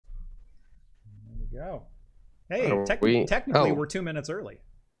Go. Hey, we? technically Oh, we're 2 minutes early.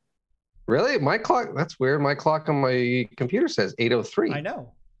 really? My clock? That's weird. My clock on my computer says I 8:03.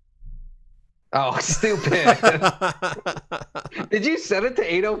 know. Oh, stupid. Did you set it to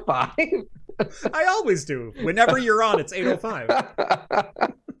 8:05? I always do. Whenever you're on, it's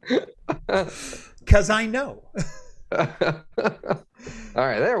 8:05. Because I know. All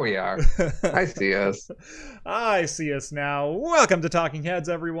right, there we are. I see us. I see us now. Welcome to Talking Heads,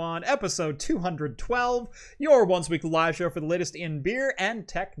 everyone. Episode 212, your once weekly live show for the latest in beer and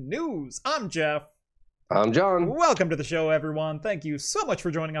tech news. I'm Jeff. I'm John. Welcome to the show, everyone. Thank you so much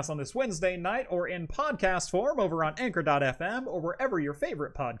for joining us on this Wednesday night or in podcast form over on Anchor.fm or wherever your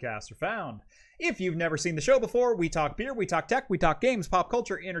favorite podcasts are found. If you've never seen the show before, we talk beer, we talk tech, we talk games, pop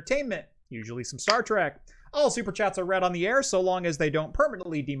culture, entertainment, usually some Star Trek. All super chats are read on the air so long as they don't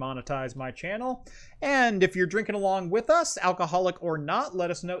permanently demonetize my channel. And if you're drinking along with us, alcoholic or not,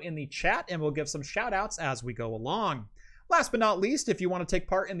 let us know in the chat and we'll give some shout outs as we go along. Last but not least, if you want to take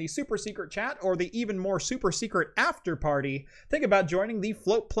part in the super secret chat or the even more super secret after party, think about joining the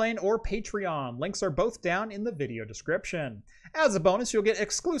Float Plane or Patreon. Links are both down in the video description. As a bonus, you'll get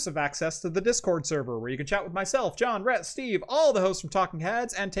exclusive access to the Discord server where you can chat with myself, John, Rhett, Steve, all the hosts from Talking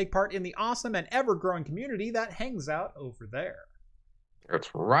Heads, and take part in the awesome and ever-growing community that hangs out over there.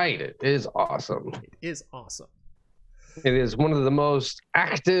 That's right. It is awesome. It is awesome. It is one of the most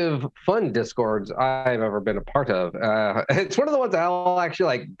active, fun Discords I've ever been a part of. It's one of the ones that I'll actually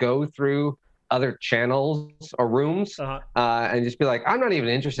like go through other channels or rooms and just be like, I'm not even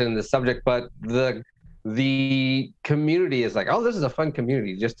interested in this subject, but the community is like, oh, this is a fun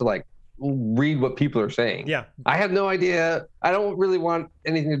community, just to like read what people are saying. Yeah. I have no idea. I don't really want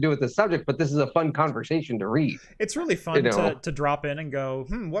anything to do with the subject, but this is a fun conversation to read. It's really fun to drop in and go,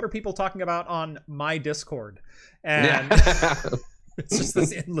 what are people talking about on my Discord? And it's just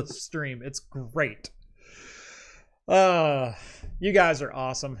this endless stream. It's great. You guys are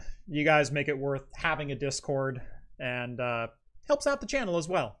awesome. You guys make it worth having a Discord and helps out the channel as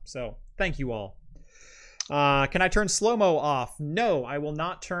well. So thank you all. Can I turn slow-mo off? No, I will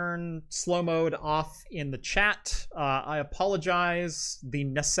not turn slow mode off in the chat. I apologize, the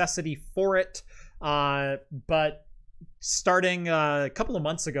necessity for it. But starting a couple of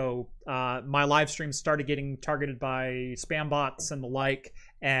months ago, my live streams started getting targeted by spam bots and the like,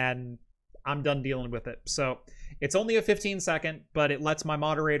 and I'm done dealing with it. So it's only a 15-second, but it lets my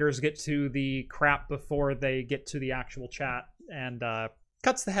moderators get to the crap before they get to the actual chat, and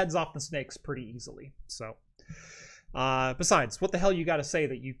cuts the heads off the snakes pretty easily. So besides, what the hell you got to say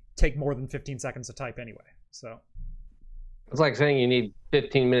that you take more than 15 seconds to type anyway? So it's like saying you need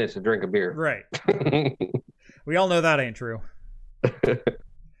 15 minutes to drink a beer. Right. We all know that ain't true.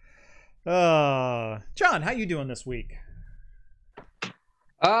 John, how you doing this week?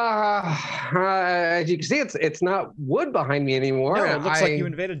 As you can see, it's not wood behind me anymore. No, it looks like you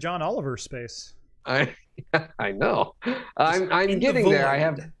invaded John Oliver's space. I know. I'm getting there.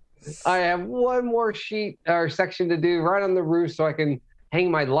 I have one more sheet or section to do right on the roof so I can hang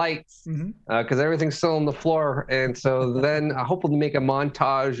my lights because everything's still on the floor. And so then I hope to make a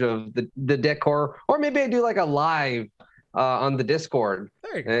montage of the decor, or maybe I do like a live on the Discord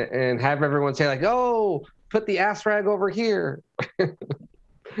and have everyone say like, oh, put the ass rag over here.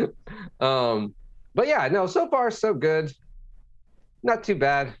 But yeah, no, so far so good. Not too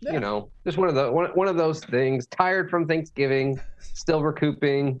bad, yeah. You know. Just one of those things. Tired from Thanksgiving, still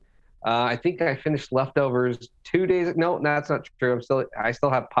recouping. I think I finished leftovers 2 days. No, that's not true. I still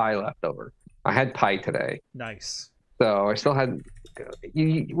have pie left over. I had pie today. Nice. So I still had.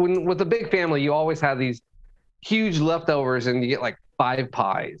 With a big family, you always have these huge leftovers, and you get like 5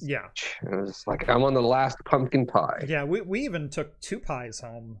 pies. Yeah. And it was like I'm on the last pumpkin pie. Yeah, we even took 2 pies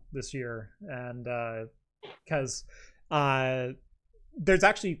home this year, and because there's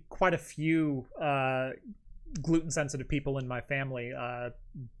actually quite a few gluten-sensitive people in my family.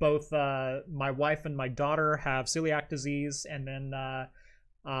 Both my wife and my daughter have celiac disease, and then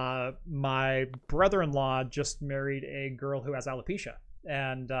my brother-in-law just married a girl who has alopecia,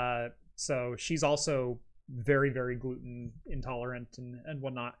 and so she's also very, very gluten intolerant and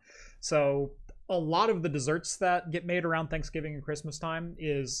whatnot. So a lot of the desserts that get made around Thanksgiving and Christmas time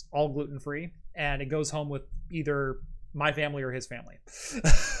is all gluten-free, and it goes home with either my family or his family.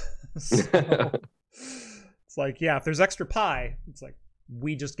 So it's like, yeah, if there's extra pie, it's like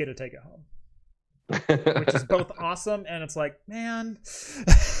we just get to take it home, which is both awesome, and it's like, man,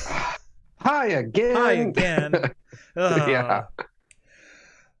 hi again. Yeah.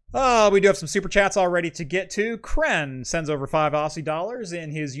 We do have some super chats already to get to. Kren sends over $5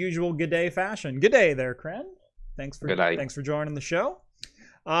 in his usual good day fashion. Good day there, Kren. Thanks for joining the show.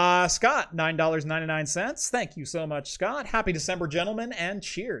 Scott, $9.99. Thank you so much, Scott. Happy December, gentlemen, and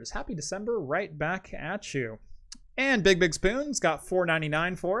cheers. Happy December right back at you. And Big Spoon's got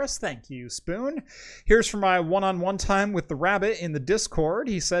 $4.99 for us. Thank you, Spoon. Here's for my one-on-one time with the rabbit in the Discord.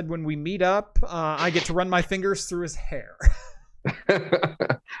 He said when we meet up, I get to run my fingers through his hair.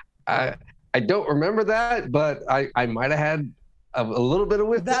 I don't remember that, but I might have had a little bit of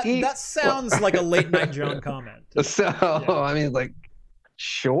whiskey. That sounds like a late night John comment. So, yeah. I mean, like,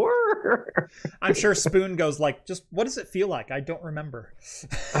 sure. I'm sure Spoon goes like, just what does it feel like? I don't remember.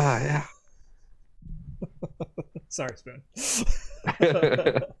 Yeah. Sorry, Spoon.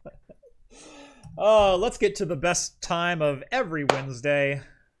 Oh, let's get to the best time of every Wednesday.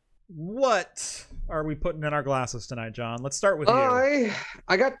 What are we putting in our glasses tonight, John? Let's start with you.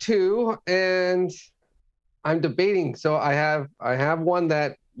 I got two, and I'm debating. So I have one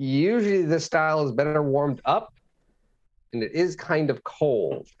that usually this style is better warmed up, and it is kind of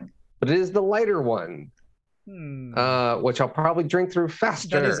cold, but it is the lighter one, which I'll probably drink through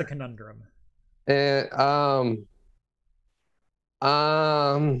faster. That is a conundrum. And I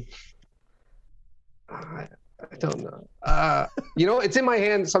don't know. It's in my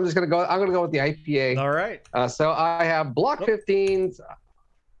hand, so I'm gonna go with the IPA. All right. So I have Block 15's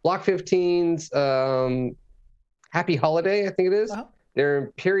Happy Holiday, I think it is. Their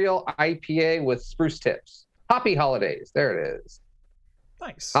Imperial IPA with spruce tips. Hoppy Holidays. There it is.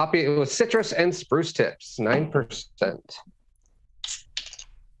 Nice. Hoppy with citrus and spruce tips. 9%.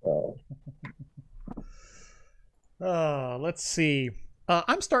 Let's see.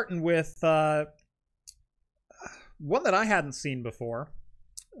 I'm starting with one that I hadn't seen before.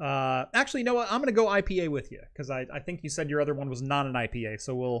 Actually, you know what? I'm going to go IPA with you because I think you said your other one was not an IPA.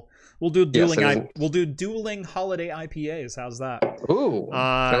 So we'll do dueling. Yes, we'll do dueling holiday IPAs. How's that? Ooh,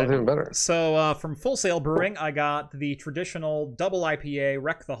 sounds even better. So from Full Sail Brewing, I got the traditional double IPA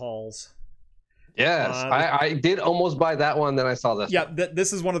Wreck the Halls. Yes, I did almost buy that one. Then I saw this. Yeah,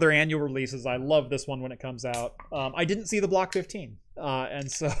 this is one of their annual releases. I love this one when it comes out. I didn't see the Block 15,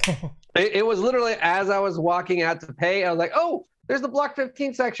 and so it was literally as I was walking out to pay, I was like, "Oh, there's the Block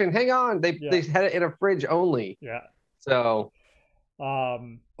 15 section. Hang on, they had it in a fridge only." Yeah. So,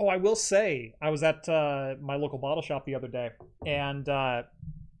 I will say I was at my local bottle shop the other day, and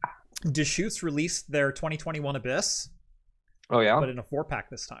Deschutes released their 2021 Abyss. Oh yeah, but in a 4-pack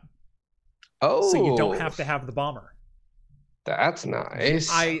this time. Oh, so you don't have to have the bomber. That's nice.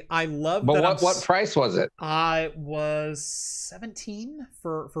 I love. But that what price was it? I was 17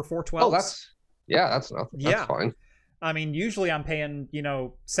 for 412. Oh, that's nothing. That's fine. I mean, usually I'm paying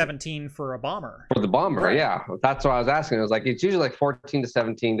 17 for a bomber. For the bomber, right. Yeah. That's what I was asking. I was like, it's usually like 14 to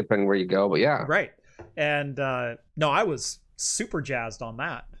 17 depending where you go, but yeah. Right. And no, I was super jazzed on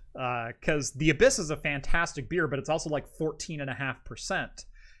that because the Abyss is a fantastic beer, but it's also like 14.5%.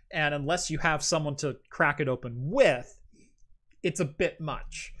 And unless you have someone to crack it open with, it's a bit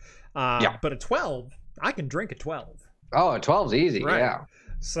much. But a 12, I can drink a 12. Oh, a 12's easy, right. Yeah.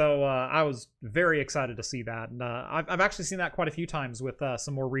 So I was very excited to see that. And I've actually seen that quite a few times with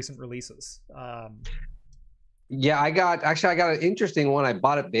some more recent releases. Yeah, I got an interesting one. I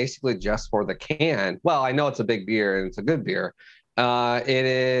bought it basically just for the can. Well, I know it's a big beer and it's a good beer. It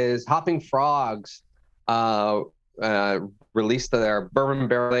is Hopping Frogs. Released their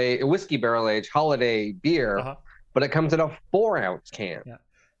whiskey barrel age holiday beer, but it comes in a 4-ounce can. Yeah.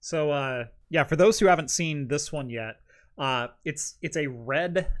 So for those who haven't seen this one yet, it's a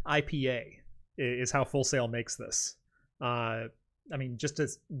red IPA is how Full Sail makes this. I mean, just a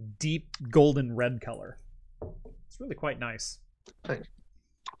deep golden red color. It's really quite nice. I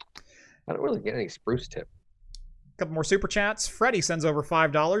don't really get any spruce tip. Couple more super chats. Freddie sends over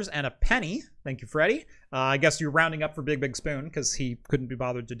 $5 and a penny. Thank you, Freddie. I guess you're rounding up for Big Spoon because he couldn't be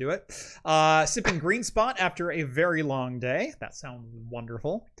bothered to do it. Sipping Green Spot after a very long day. That sounds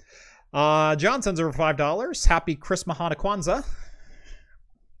wonderful. John sends over $5. Happy Chris Mahana Kwanzaa.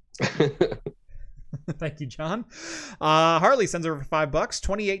 Thank you, John. Harley sends over $5.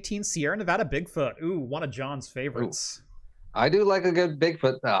 2018 Sierra Nevada Bigfoot. Ooh, one of John's favorites. Ooh. I do like a good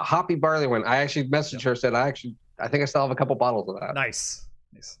Bigfoot hoppy barley one. I actually messaged her, said I think I still have a couple bottles of that. Nice.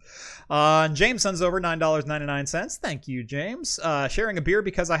 And James sends over $9.99. Thank you, James. Sharing a beer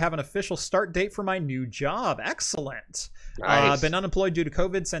because I have an official start date for my new job. Excellent. Nice. Been unemployed due to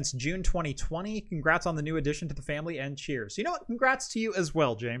COVID since June 2020. Congrats on the new addition to the family and cheers. You know what? Congrats to you as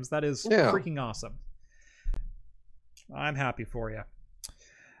well, James. That is freaking awesome. I'm happy for you.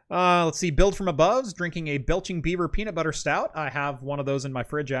 Let's see. Build from Above's drinking a Belching Beaver peanut butter stout. I have one of those in my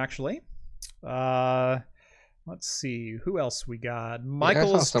fridge, actually. Let's see who else we got.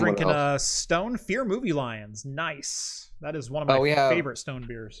 Michael's drinking a Stone Fear Movie Lions. Nice. That is one of my favorite Stone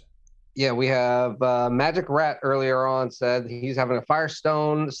beers. Yeah, we have Magic Rat earlier on said he's having a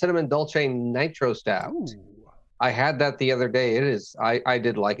Firestone Cinnamon Dolce Nitro Stout. Ooh. I had that the other day. It is. I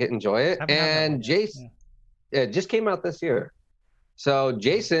did like it, enjoy it. And Jason, it just came out this year. So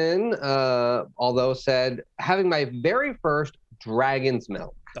Jason, although said having my very first Dragon's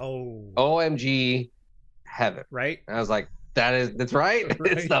Milk. Oh. OMG, heaven. Right. And I was like, that's right.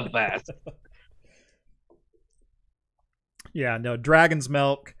 It's the best. Yeah, no, Dragon's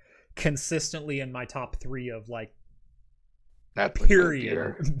Milk consistently in my top 3 of like that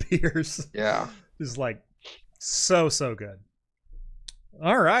period beers. Yeah. Is like so good.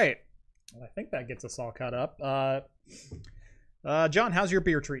 All right. I think that gets us all caught up. John, how's your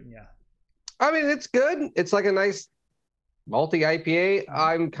beer treating you? I mean, it's good. It's like a nice malty IPA.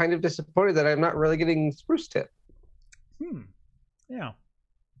 I'm kind of disappointed that I'm not really getting Spruce Tip. Yeah.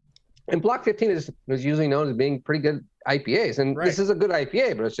 And Block 15 is usually known as being pretty good IPAs, and this is a good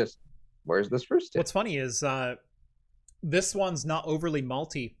IPA, but it's just, where's the Spruce Tip? What's funny is this one's not overly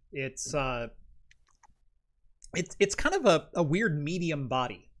malty. It's kind of a weird medium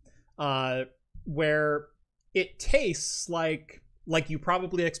body, where it tastes like you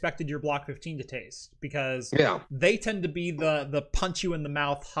probably expected your Block 15 to taste, because they tend to be the punch you in the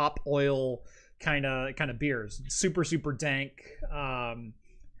mouth hop oil kind of beers, super dank.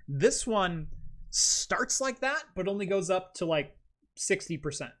 This one starts like that, but only goes up to like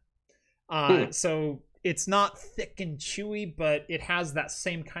 60%. So it's not thick and chewy, but it has that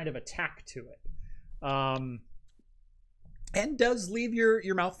same kind of attack to it. And does leave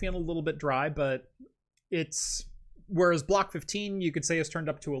your mouth feeling a little bit dry, but it's, whereas Block 15 you could say is turned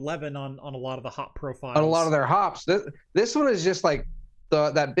up to 11 on a lot of the hop profiles. On a lot of their hops. This one is just like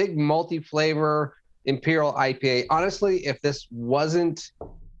that big multi-flavor Imperial IPA. Honestly, if this wasn't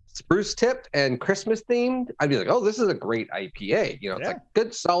spruce tipped and Christmas themed, I'd be like, oh, this is a great IPA. It's like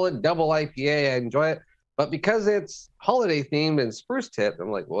good solid double IPA. I enjoy it. But because it's holiday themed and spruce tipped,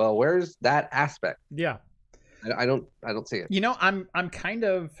 I'm like, well, where's that aspect? Yeah. I don't see it. I'm kind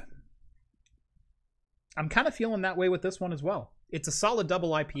of feeling that way with this one as well. It's a solid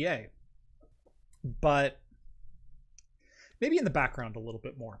double IPA, but maybe in the background a little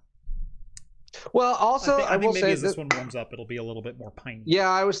bit more. Well, also, I think maybe as this one warms up, it'll be a little bit more piney. Yeah,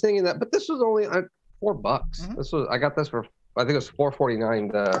 I was thinking that, but this was only $4. Mm-hmm. I got this for, I think it was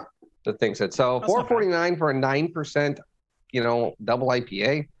 $4.49. The thing said so. $4.49 for a 9%, double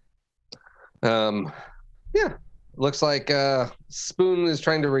IPA. Yeah, looks like Spoon is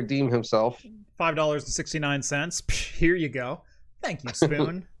trying to redeem himself. $5.69. Here you go. Thank you,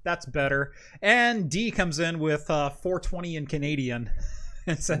 Spoon. That's better. And D comes in with $4.20 in Canadian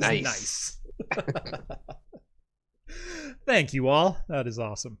and says nice. Thank you all. That is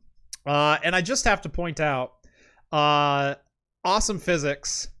awesome. And I just have to point out, Awesome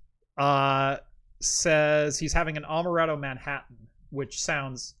Physics says he's having an Amaretto Manhattan, which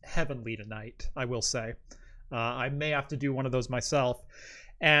sounds heavenly tonight, I will say. I may have to do one of those myself.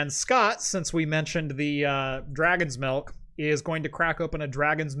 And Scott, since we mentioned the Dragon's Milk, is going to crack open a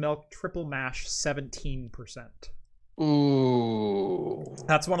Dragon's Milk Triple Mash 17%. Ooh.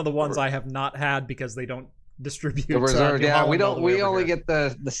 That's one of the ones I have not had because they don't distribute the reserve. Yeah, we don't. We only get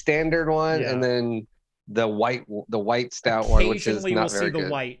the standard one, and then the white stout one, which is not very good. Occasionally we'll see the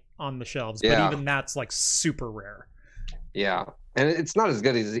white on the shelves, but even that's like super rare. Yeah, and it's not as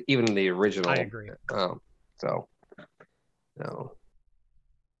good as even the original. I agree. So, no.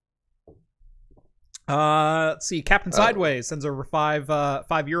 Let's see. Captain Sideways sends over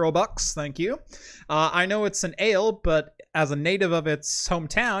 €5. Thank you. I know it's an ale, but as a native of its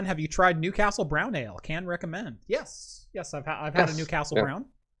hometown, have you tried Newcastle Brown Ale? Can recommend. Yes, I've had a Newcastle Brown.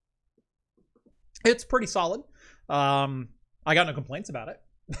 It's pretty solid. I got no complaints about it.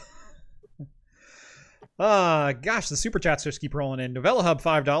 Gosh, the super chats just keep rolling in. Novella Hub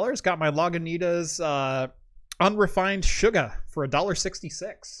 $5. Got my Lagunitas unrefined sugar for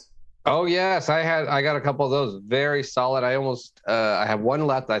 $1.66. Oh yes, I got a couple of those. Very solid. I have one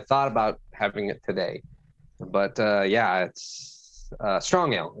left. I thought about having it today, but it's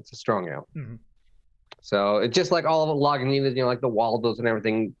strong ale. It's a strong ale. Mm-hmm. So it's just like all of the Lagunitas, like the Waldos and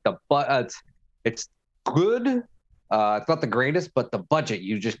everything. It's good. It's not the greatest, but the budget,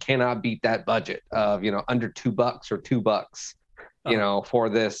 you just cannot beat that budget of under $2 or $2. For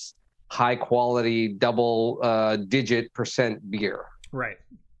this high quality double digit percent beer. Right.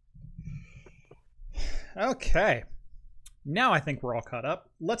 Okay, now I think we're all caught up.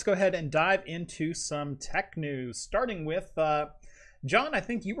 Let's go ahead and dive into some tech news, starting with John, I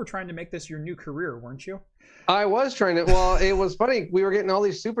think you were trying to make this your new career, weren't you? I was trying to. Well, it was funny. We were getting all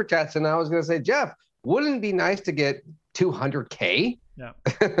these super chats, and I was going to say, Jeff, wouldn't it be nice to get 200K? Yeah.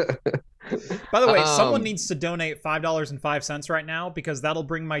 By the way, someone needs to donate $5.05 right now, because that'll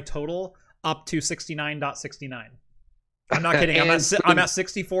bring my total up to 69.69. I'm not kidding. I'm at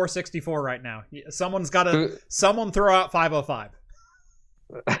 64.64 right now. Someone throw out 505.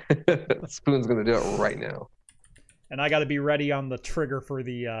 Spoon's going to do it right now. And I got to be ready on the trigger for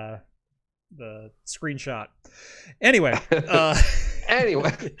the screenshot. Anyway.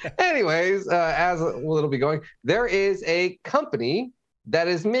 Anyways, as it'll be going, there is a company that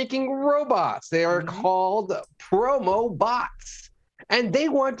is making robots. They are called Promo Bots, and they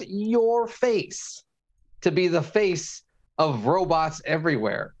want your face to be the face of robots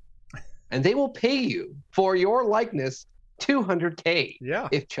everywhere, and they will pay you for your likeness $200K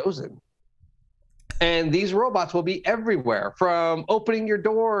if chosen. And these robots will be everywhere, from opening your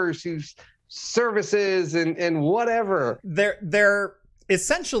doors to services and whatever. They're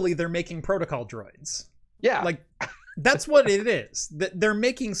essentially making protocol droids. Yeah. Like, that's what it is. They're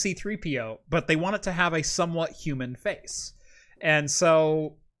making C-3PO, but they want it to have a somewhat human face. And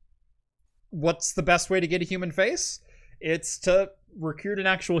so what's the best way to get a human face? It's to recruit an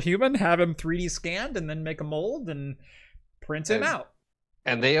actual human, have him 3D scanned, and then make a mold and print him out.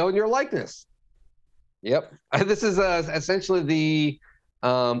 And they own your likeness. Yep. This is essentially the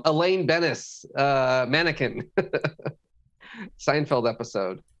Elaine Bennis mannequin Seinfeld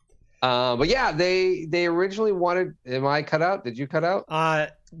episode. But yeah, they originally wanted. Am I cut out? Did you cut out?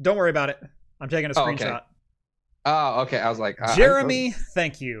 Don't worry about it. I'm taking a screenshot. Oh, okay. I was like, Jeremy,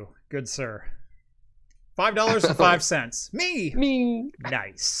 thank you, good sir. $5.05. Me.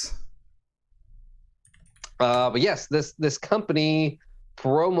 Nice. But yes, this company,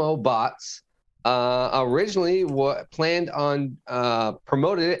 Promo Bots, originally planned on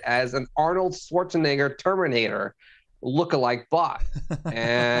promoted it as an Arnold Schwarzenegger Terminator lookalike bot,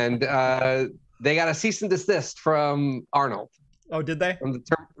 and they got a cease and desist from Arnold. Oh, did they?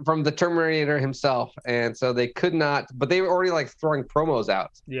 From the Terminator himself, and so they could not. But they were already like throwing promos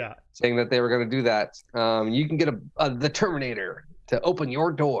out, saying that they were going to do that. You can get the Terminator to open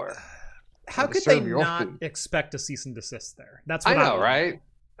your door. How could they not expect a cease and desist there? That's what I know, right?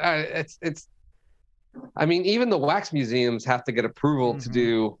 It's. I mean, even the wax museums have to get approval to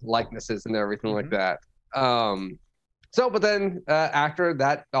do likenesses and everything like that. But then after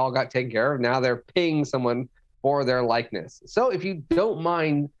that all got taken care of, now they're paying someone for their likeness. So if you don't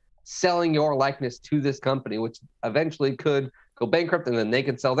mind selling your likeness to this company, which eventually could go bankrupt, and then they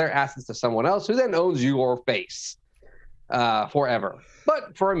can sell their assets to someone else who then owns your face forever.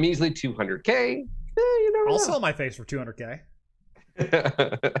 But for a measly $200K, you never know. I'll sell my face for $200K.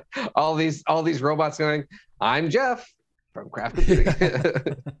 all these robots going, I'm Jeff from Craft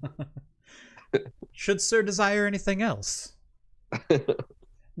Computing. Should sir desire anything else?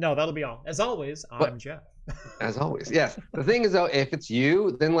 No, that'll be all. As always, I'm Jeff. As always, yes. The thing is, though, if it's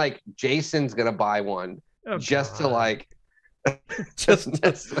you, then like Jason's gonna buy one just to like, just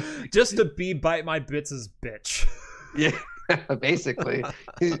to be Bite My Bits' bitch. Yeah, basically.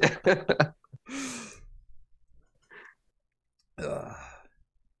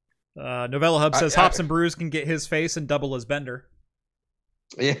 Novella Hub says Hops and Brews can get his face and double as Bender.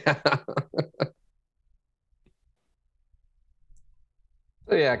 Yeah.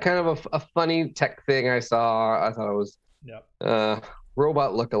 So yeah, kind of a funny tech thing I saw. I thought it was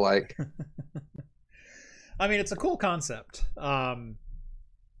robot lookalike. I mean, it's a cool concept.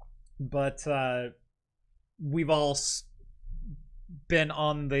 But we've all been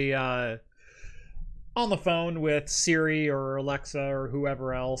on the phone with Siri or Alexa or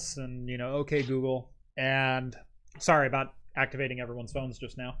whoever else, and okay Google, and sorry about activating everyone's phones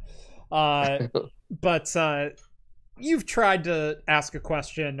just now. But you've tried to ask a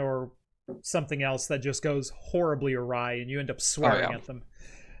question or something else that just goes horribly awry, and you end up swearing at them.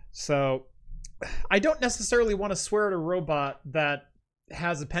 So I don't necessarily want to swear at a robot that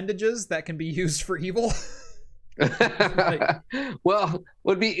has appendages that can be used for evil. Well,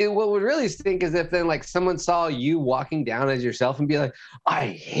 what would really stink is if then like someone saw you walking down as yourself and be like, I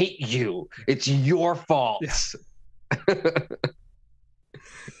hate you, it's your fault.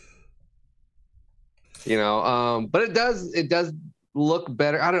 Yeah. But it does look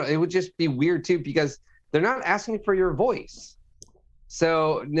better. I don't know, it would just be weird too, because they're not asking for your voice,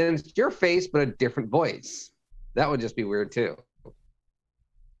 so then it's your face but a different voice. That would just be weird too.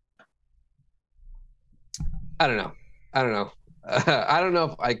 I don't know. I don't know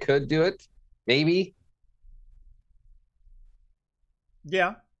if I could do it. Maybe.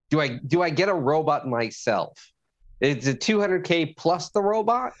 Yeah. Do I get a robot myself? Is it 200K plus the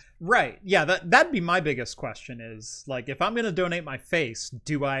robot? Right. Yeah, that'd be my biggest question is, like, if I'm going to donate my face,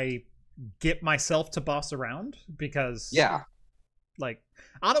 do I get myself to boss around? Because, yeah, like,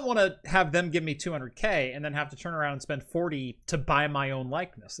 I don't want to have them give me 200K and then have to turn around and spend 40 to buy my own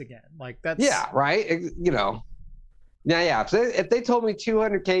likeness again. Like, that's... Yeah, right? You know. Yeah. If they told me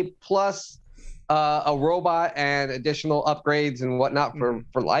 200K plus a robot and additional upgrades and whatnot for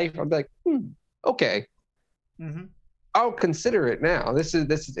life, I'd be like, okay. Mm-hmm. I'll consider it now. This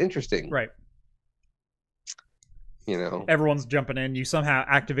is interesting. Right. You know. Everyone's jumping in. You somehow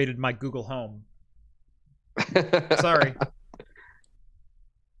activated my Google Home. Sorry.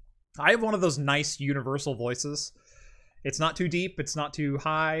 I have one of those nice universal voices. It's not too deep. It's not too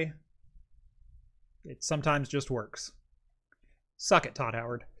high. It sometimes just works. Suck it, Todd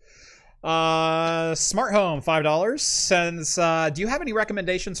Howard. Smart Home, $5. Says, do you have any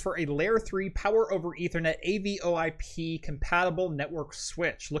recommendations for a Layer 3 Power over Ethernet AVOIP compatible network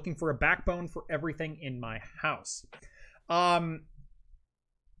switch? Looking for a backbone for everything in my house.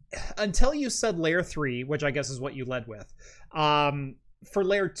 Until you said Layer 3, which I guess is what you led with, for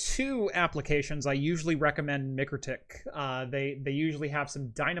Layer 2 applications, I usually recommend MikroTik. They usually have some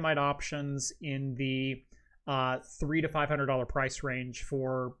dynamite options in the $300 to $500 price range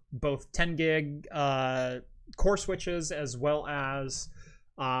for both 10 gig core switches as well as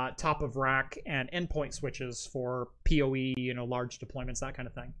top of rack and endpoint switches for PoE, large deployments, that kind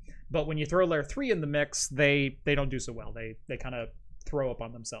of thing. But when you throw Layer 3 in the mix, they don't do so well. They kind of throw up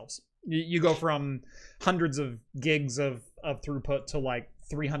on themselves. You go from hundreds of gigs of throughput to like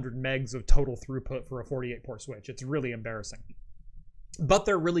 300 megs of total throughput for a 48 port switch. It's really embarrassing. But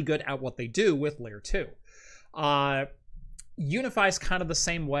they're really good at what they do with Layer 2. UniFi's kind of the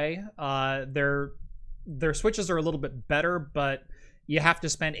same way. Their switches are a little bit better, but you have to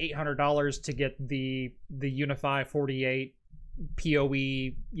spend $800 to get the UniFi 48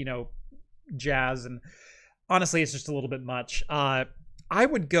 PoE, jazz, and honestly, it's just a little bit much. I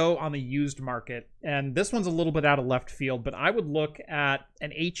would go on the used market, and this one's a little bit out of left field, but I would look at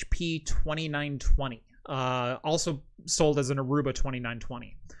an HP 2920, also sold as an Aruba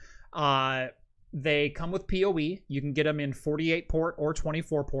 2920. They come with PoE. You can get them in 48 port or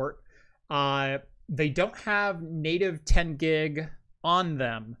 24 port. They don't have native 10 gig on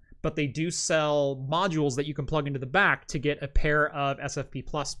them, but they do sell modules that you can plug into the back to get a pair of SFP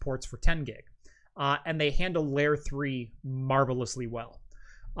Plus ports for 10 gig. And they handle Layer 3 marvelously well.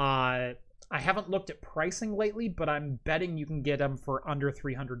 I haven't looked at pricing lately, but I'm betting you can get them for under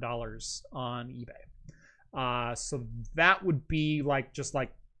 $300 on eBay. So that would be just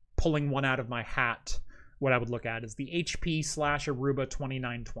pulling one out of my hat. What I would look at is the HP/Aruba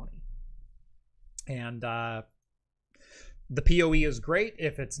 2920. And the PoE is great.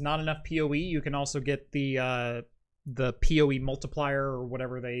 If it's not enough PoE, you can also get the PoE multiplier, or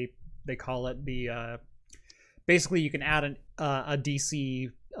whatever they call it. Basically you can add a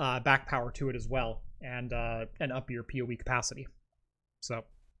DC back power to it as well, and up your PoE capacity. So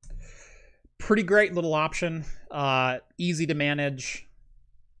pretty great little option. Easy to manage,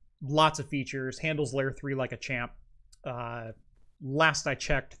 lots of features, handles Layer 3 like a champ. Last I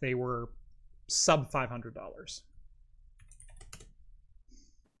checked, they were sub $500.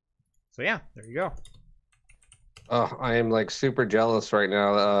 So yeah, there you go. Oh, I am super jealous right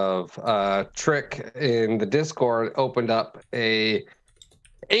now of Trick in the Discord opened up a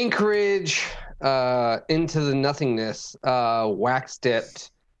Anchorage Into the Nothingness wax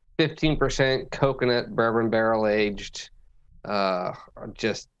dipped 15% coconut bourbon barrel aged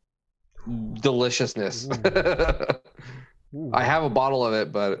just deliciousness. Ooh. I have a bottle of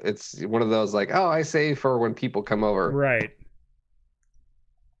it, but it's one of those I save for when people come over. Right.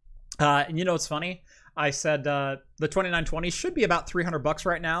 And it's funny? I said the 2920 should be about $300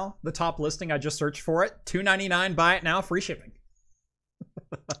 right now. The top listing, I just searched for it. $299, buy it now, free shipping.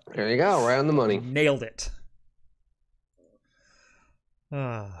 There you go, right on the money. Nailed it.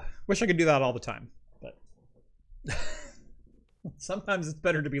 Wish I could do that all the time, but sometimes it's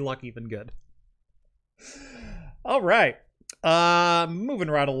better to be lucky than good. All right. Moving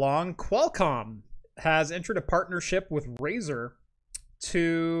right along, Qualcomm has entered a partnership with Razer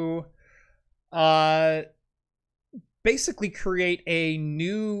to basically create a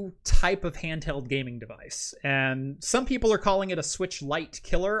new type of handheld gaming device. And some people are calling it a Switch Lite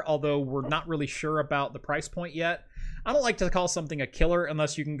killer, although we're not really sure about the price point yet. I don't like to call something a killer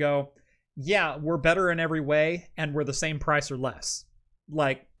unless you can go, yeah, we're better in every way and we're the same price or less.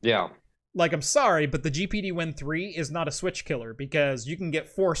 Yeah. I'm sorry, but the GPD Win 3 is not a Switch killer, because you can get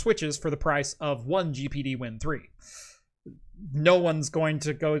 4 Switches for the price of one GPD Win 3. No one's going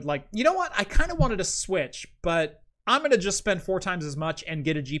to go you know what? I kind of wanted a Switch, but I'm going to just spend 4 times as much and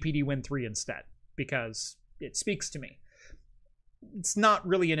get a GPD Win 3 instead because it speaks to me. It's not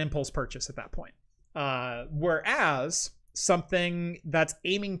really an impulse purchase at that point. Whereas something that's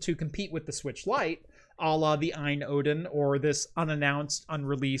aiming to compete with the Switch Lite, a la the Ein Odin or this unannounced,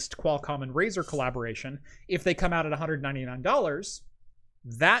 unreleased Qualcomm and Razer collaboration, if they come out at $199,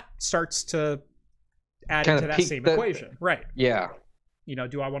 that starts to add into that same equation. Right. Yeah. You know,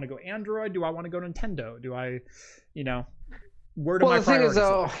 do I want to go Android? Do I want to go Nintendo? Do I, you know, where do my priorities lie?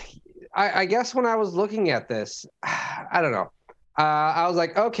 Well, the thing is, though, I guess when I was looking at this, I don't know. I was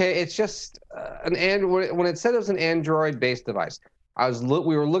like, okay, it's just an Android. When it said it was an Android-based device,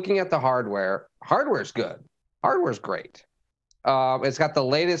 we were looking at the hardware. Hardware's good. Hardware's great. It's got the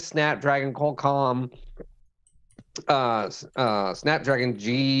latest Snapdragon Qualcomm Snapdragon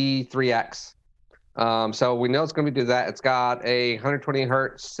G3X. So we know it's going to do that. It's got a 120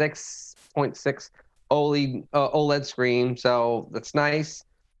 hertz 6.6 OLED screen, so that's nice.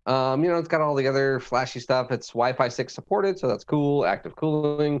 It's got all the other flashy stuff. It's Wi-Fi 6 supported, so that's cool. Active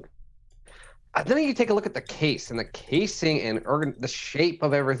cooling. Then you take a look at the case and the casing and the shape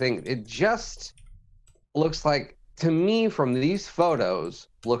of everything. It just looks like, to me, from these photos,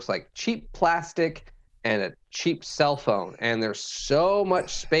 looks like cheap plastic and a cheap cell phone. And there's so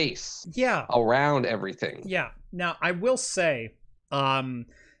much space around everything. Yeah. Now, I will say,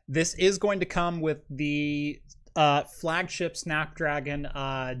 this is going to come with the flagship Snapdragon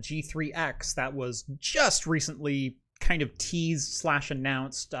G3X that was just recently kind of teased /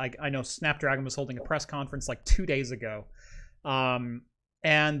 announced. I know Snapdragon was holding a press conference like 2 days ago.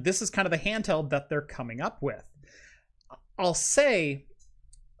 And this is kind of the handheld that they're coming up with. I'll say,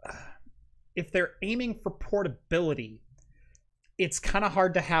 if they're aiming for portability, it's kind of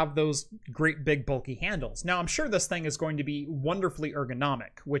hard to have those great big bulky handles. Now, I'm sure this thing is going to be wonderfully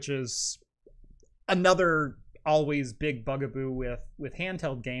ergonomic, which is another always big bugaboo with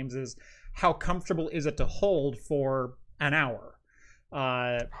handheld games, is how comfortable is it to hold for an hour?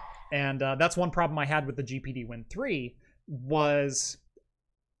 And that's one problem I had with the GPD Win 3 was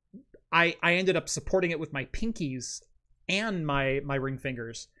I ended up supporting it with my pinkies and my ring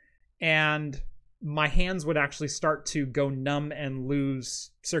fingers, and my hands would actually start to go numb and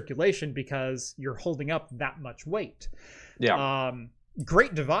lose circulation because you're holding up that much weight. Yeah.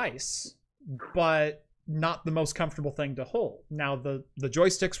 Great device, but not the most comfortable thing to hold. Now, the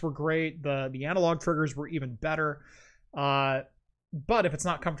joysticks were great. The analog triggers were even better. But if it's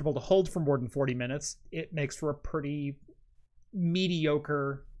not comfortable to hold for more than 40 minutes, it makes for a pretty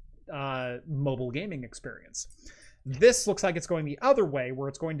mediocre mobile gaming experience. This looks like it's going the other way, where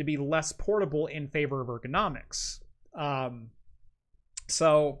it's going to be less portable in favor of ergonomics.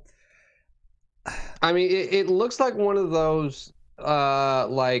 So, I mean, it looks like one of those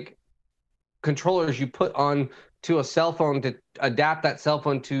like controllers you put on to a cell phone to adapt that cell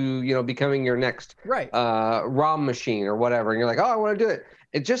phone to, becoming your next ROM machine or whatever. And you're like, oh, I want to do it.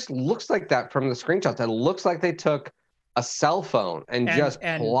 It just looks like that from the screenshots. It looks like they took a cell phone and just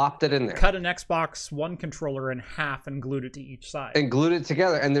plopped it in there. Cut an Xbox One controller in half and glued it to each side. And glued it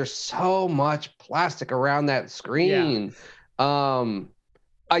together. And there's so much plastic around that screen. Yeah.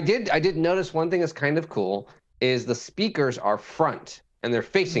 I did notice one thing that's kind of cool is the speakers are front and they're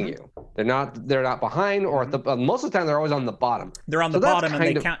facing you. They're not behind or at the most of the time they're always on the bottom. They're on the bottom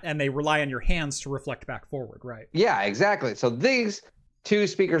and they rely on your hands to reflect back forward, right? Yeah, exactly. So these two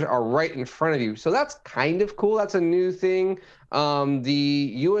speakers are right in front of you. So that's kind of cool. That's a new thing.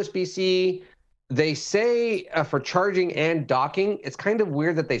 The USB-C, they say for charging and docking. It's kind of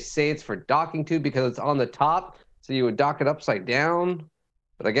weird that they say it's for docking too because it's on the top. So you would dock it upside down.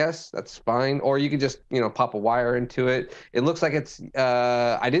 But I guess that's fine. Or you could just, pop a wire into it. It looks like it's,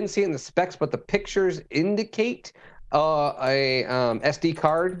 I didn't see it in the specs, but the pictures indicate a SD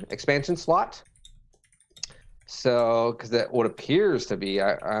card expansion slot. So, because that what appears to be,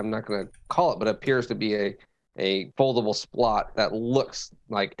 I'm not going to call it, but it appears to be a foldable slot that looks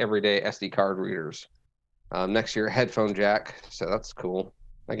like everyday SD card readers. Next to your headphone jack. So that's cool,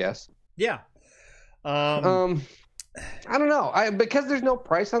 I guess. Yeah. I don't know. Because there's no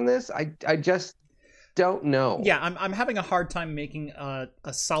price on this, I just don't know. Yeah, I'm having a hard time making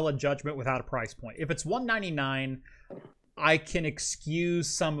a solid judgment without a price point. If it's $199, I can excuse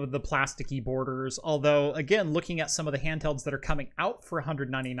some of the plasticky borders. Although, again, looking at some of the handhelds that are coming out for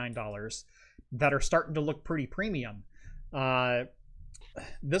 $199 that are starting to look pretty premium,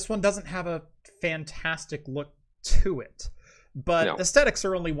 this one doesn't have a fantastic look to it. But aesthetics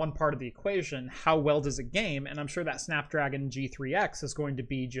are only one part of the equation. How well does it game? And I'm sure that Snapdragon G3X is going to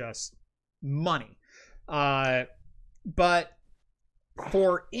be just money. But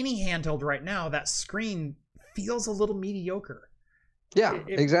for any handheld right now, that screen feels a little mediocre. Yeah,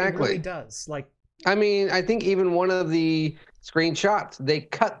 exactly. It really does. Like, I mean, I think even one of the screenshots, they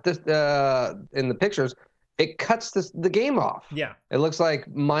cut this in the pictures. It cuts the game off. Yeah. It looks like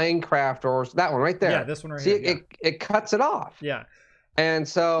Minecraft or that one right there. Yeah, this one right here. See, it cuts it off. Yeah. And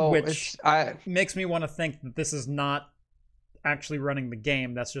so which makes me want to think that this is not actually running the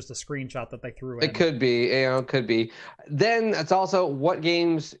game. That's just a screenshot that they threw in. It could be, it could be. Then it's also what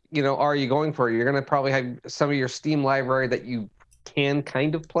games, are you going for? You're going to probably have some of your Steam library that you can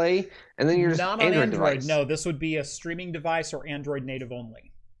kind of play, and then you're just not on Android. Device. No, this would be a streaming device or Android native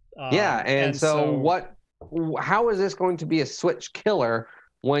only. And so how is this going to be a Switch killer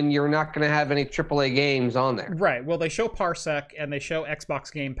when you're not going to have any AAA games on there? Right. Well, they show Parsec and they show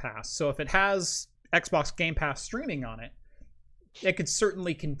Xbox Game Pass. So if it has Xbox Game Pass streaming on it, it could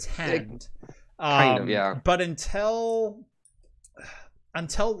certainly contend. Kind of, yeah. But until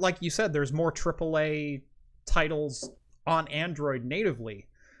like you said, there's more AAA titles on Android natively,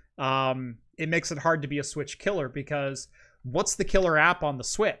 it makes it hard to be a Switch killer, because what's the killer app on the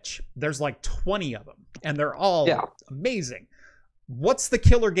Switch? There's like 20 of them, and they're all amazing. What's the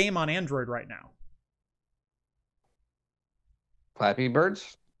killer game on Android right now? Flappy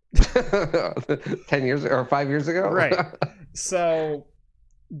Birds? 10 years or 5 years ago? Right. So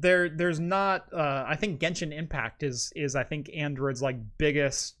there's not I think Genshin Impact is I think Android's like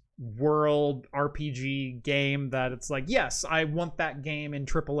biggest world RPG game, that it's like, yes, I want that game in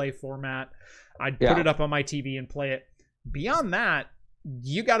AAA format. I'd put it up on my TV and play it. Beyond that,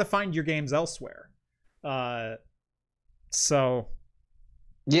 you got to find your games elsewhere. So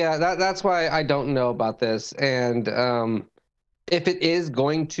yeah, that's why I don't know about this. And if it is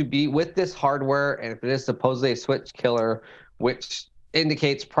going to be with this hardware, and if it is supposedly a Switch killer, which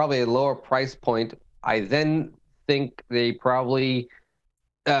indicates probably a lower price point, I then think they probably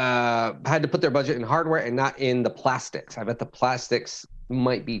had to put their budget in hardware and not in the plastics. I bet the plastics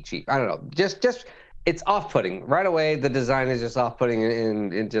might be cheap. I don't know. Just it's off-putting right away. The design is just off-putting,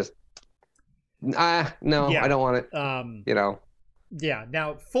 and just no, I don't want it. Yeah.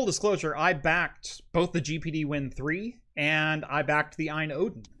 Now, full disclosure, I backed both the GPD Win 3 and I backed the Ein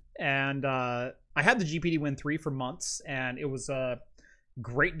Odin, and I had the GPD Win 3 for months, and it was a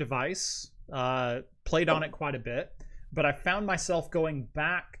great device. Played on it quite a bit. But I found myself going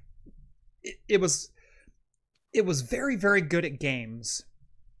back. It was very, very good at games,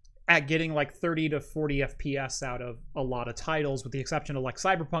 at getting like 30 to 40 FPS out of a lot of titles, with the exception of like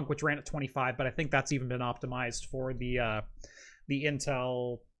Cyberpunk, which ran at 25. But I think that's even been optimized for the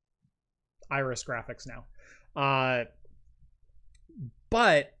Intel Iris graphics now.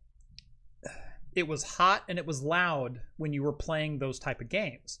 But it was hot and it was loud when you were playing those type of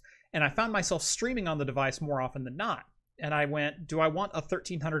games, and I found myself streaming on the device more often than not. And I went, do I want a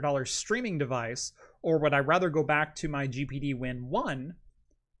 $1,300 streaming device, or would I rather go back to my GPD Win 1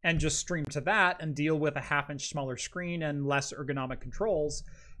 and just stream to that and deal with a half-inch smaller screen and less ergonomic controls,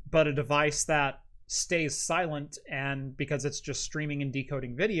 but a device that stays silent, and because it's just streaming and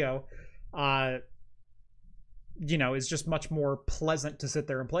decoding video, is just much more pleasant to sit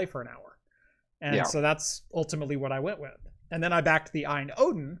there and play for an hour. And so that's ultimately what I went with. And then I backed the Ein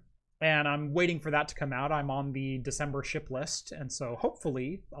Odin, and I'm waiting for that to come out. I'm on the December ship list, and so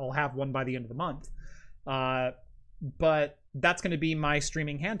hopefully I'll have one by the end of the month. But that's going to be my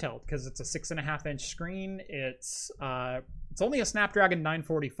streaming handheld, because it's a 6.5-inch screen. It's only a Snapdragon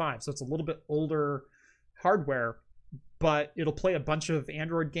 945, so it's a little bit older hardware, but it'll play a bunch of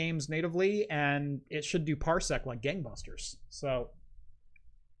Android games natively, and it should do Parsec like gangbusters. So,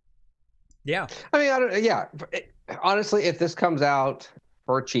 yeah. I mean, honestly, if this comes out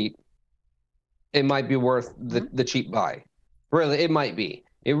for cheap, it might be worth the cheap buy. Really, it might be.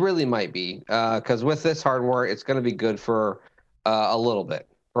 It really might be, because with this hardware, it's going to be good for a little bit,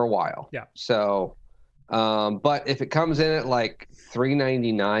 for a while. Yeah. So, but if it comes in at like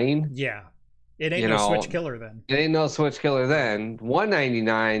 $399, yeah, it ain't no Switch killer then. It ain't no Switch killer then.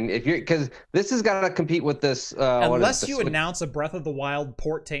 $199, because this has got to compete with this. Unless you announce a Breath of the Wild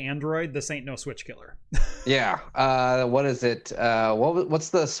port to Android, this ain't no Switch killer. Yeah. What is it? What's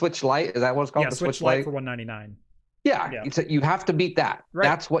the Switch Lite? Is that what it's called? Yeah, the Switch Lite for $199. Yeah. You have to beat that. Right.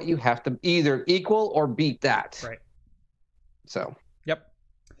 That's what you have to either equal or beat that. Right. So.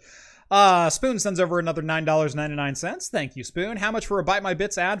 Yep. Spoon sends over another $9.99. Thank you, Spoon. How much for a Bite My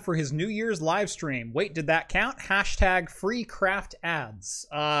Bits ad for his New Year's live stream? Wait, did that count? # free craft ads.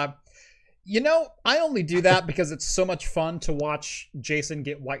 I only do that because it's so much fun to watch Jason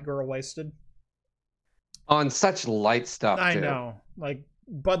get white girl wasted. On such light stuff, I know. Like,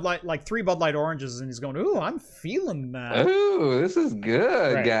 Bud Light, like 3 Bud Light oranges, and he's going, "Ooh, I'm feeling that. Ooh, this is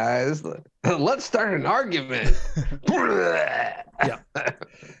good, guys. Let's start an argument." Yeah.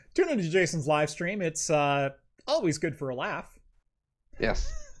 Tune into Jason's live stream. It's always good for a laugh. Yes.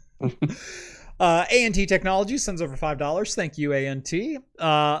 ANT Technology sends over $5. Thank you, ANT.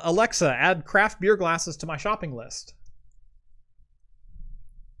 Alexa, add craft beer glasses to my shopping list.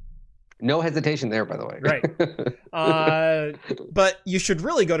 No hesitation there, by the way. Right. But you should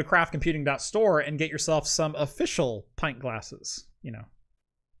really go to craftcomputing.store and get yourself some official pint glasses. You know,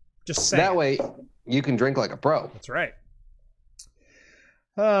 just say that way you can drink like a pro. That's right.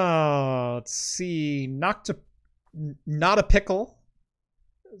 Let's see. Not a pickle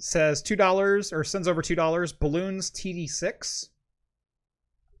says $2 or sends over $2. Balloons TD6.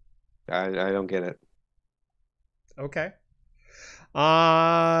 I don't get it. Okay.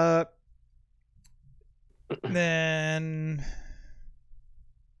 Then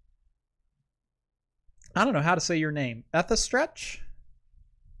I don't know how to say your name. Ethastretch?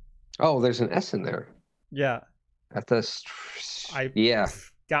 Oh, there's an S in there. Yeah. Yeah.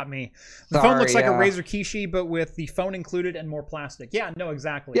 Got me. The phone looks like a Razer Kishi, but with the phone included and more plastic. Yeah, no,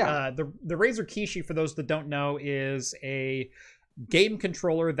 exactly. Yeah. The Razer Kishi, for those that don't know, is a game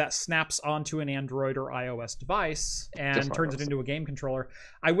controller that snaps onto an Android or iOS device and turns it into a game controller.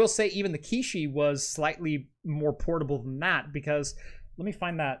 I will say even the Kishi was slightly more portable than that, because let me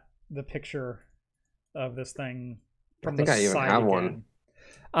find the picture of this thing from the side. I think I even have one.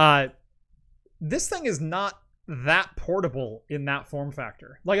 This thing is not that portable in that form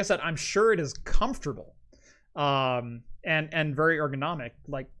factor. Like I said, I'm sure it is comfortable and very ergonomic.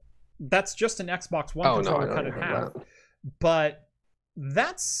 Like, that's just an Xbox One controller cut in half. But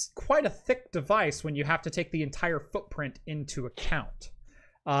that's quite a thick device when you have to take the entire footprint into account.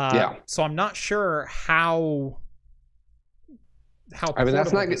 So I'm not sure how I mean,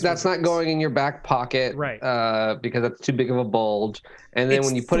 that's not going in your back pocket, right? Because that's too big of a bulge. And then it's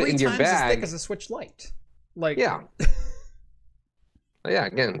when you put it in your bag, 3 times as thick as a Switch Lite. Like, yeah. Yeah,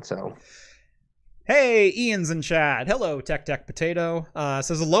 again, so. Hey, Ian's in chat. Hello, Tech Potato.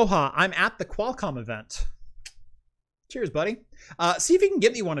 Says, aloha, I'm at the Qualcomm event. Cheers, buddy. See if you can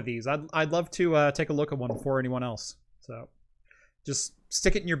get me one of these. I'd love to take a look at one before anyone else. So just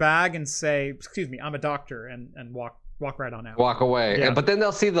stick it in your bag and say, excuse me, I'm a doctor, and walk right on out. Walk away. Yeah. But then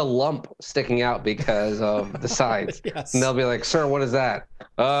they'll see the lump sticking out because of the sides. Yes. And they'll be like, sir, what is that?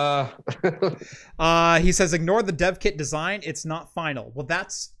 He says, ignore the dev kit design. It's not final. Well,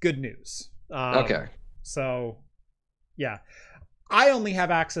 that's good news. Okay. So, yeah. I only have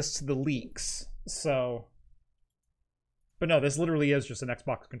access to the leaks, so... But no, this literally is just an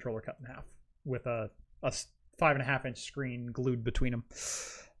Xbox controller cut in half with a 5.5-inch screen glued between them.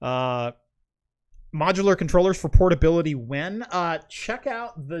 Modular controllers for portability when? Check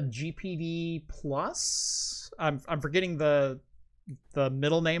out the GPD Plus. I'm forgetting the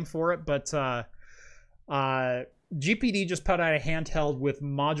middle name for it, but GPD just put out a handheld with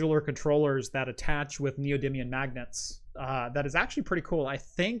modular controllers that attach with neodymium magnets. That is actually pretty cool. I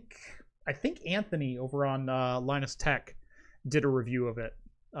think Anthony over on Linus Tech did a review of it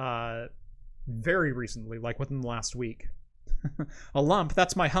very recently, like within the last week. A lump,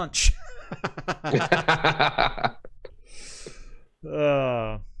 that's my hunch.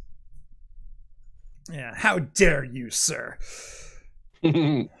 Yeah, how dare you, sir?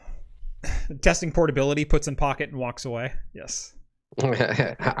 Testing portability, puts in pocket and walks away. Yes.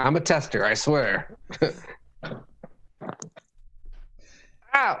 I'm a tester, I swear.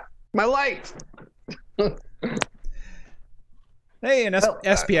 Ow, my light. Hey, and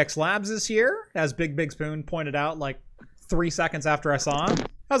SPX Labs is here, as Big Spoon pointed out like 3 seconds after I saw him.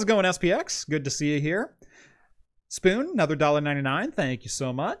 How's it going, SPX? Good to see you here. Spoon, another $1.99. Thank you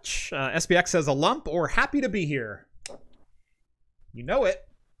so much. SPX says, a lump or happy to be here. You know it.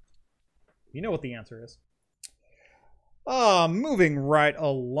 You know what the answer is. Moving right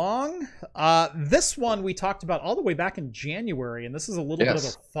along. This one we talked about all the way back in January, and this is a little bit of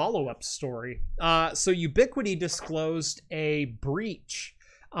a follow-up story. So Ubiquiti disclosed a breach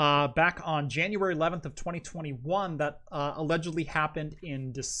back on January 11th of 2021 that allegedly happened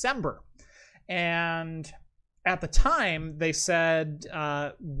in December. And at the time, they said,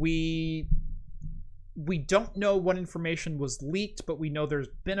 we don't know what information was leaked, but we know there's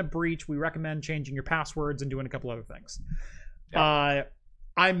been a breach. We recommend changing your passwords and doing a couple other things. Yeah.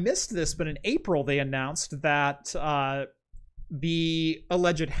 I missed this, but in April, they announced that the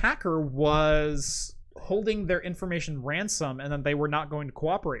alleged hacker was holding their information ransom, and then they were not going to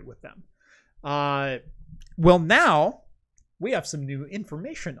cooperate with them. Well, now we have some new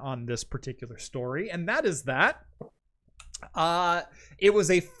information on this particular story, and that is that It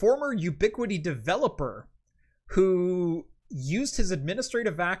was a former Ubiquiti developer who used his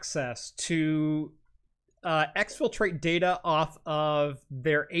administrative access to exfiltrate data off of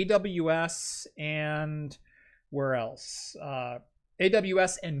their AWS and where else?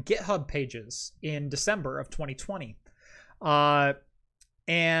 AWS and GitHub pages in December of 2020.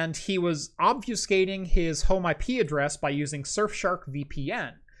 And he was obfuscating his home IP address by using Surfshark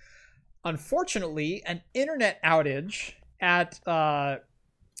VPN. Unfortunately, an internet outage at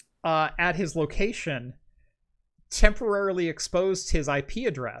his location temporarily exposed his IP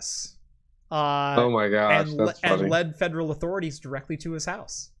address. Oh my gosh, and led federal authorities directly to his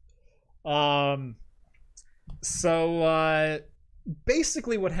house. So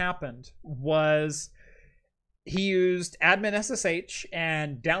basically what happened was he used admin SSH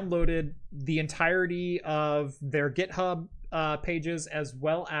and downloaded the entirety of their GitHub pages, as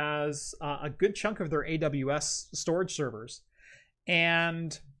well as a good chunk of their AWS storage servers,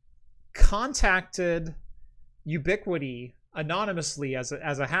 and contacted Ubiquiti anonymously as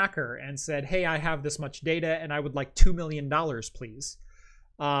a hacker and said, hey, I have this much data and I would like $2 million, please.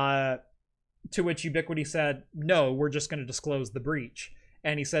 To which Ubiquiti said, no, we're just going to disclose the breach.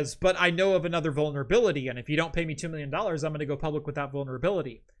 And he says, but I know of another vulnerability, and if you don't pay me $2 million, I'm going to go public with that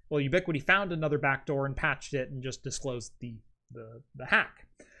vulnerability. Well, Ubiquiti found another backdoor and patched it and just disclosed the hack.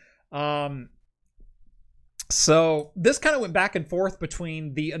 So this kind of went back and forth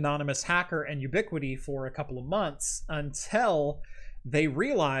between the anonymous hacker and Ubiquiti for a couple of months until they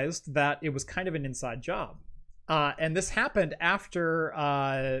realized that it was kind of an inside job. And this happened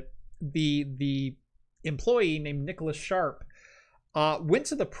after the employee named Nicholas Sharp went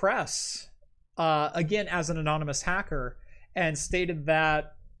to the press again as an anonymous hacker and stated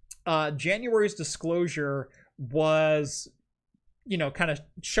that January's disclosure was, you know, kind of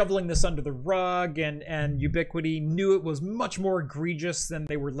shoveling this under the rug, and Ubiquiti knew it was much more egregious than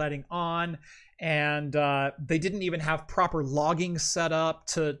they were letting on, and they didn't even have proper logging set up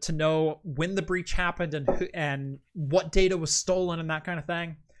to know when the breach happened and what data was stolen and that kind of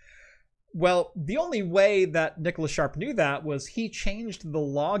thing. Well, the only way that Nicholas Sharp knew that was he changed the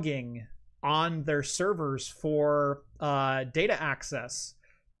logging on their servers for data access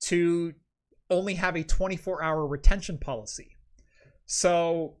to only have a 24-hour retention policy.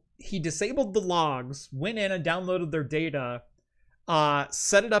 So he disabled the logs, went in and downloaded their data,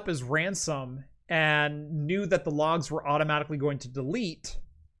 set it up as ransom, and knew that the logs were automatically going to delete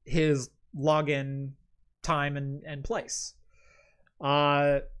his login time and place.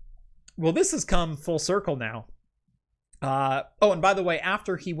 Well, this has come full circle now. Oh, and by the way,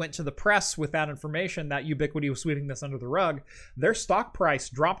 after he went to the press with that information that Ubiquiti was sweeping this under the rug, their stock price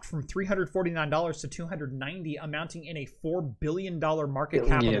dropped from $349 to $290, amounting in a $4 billion market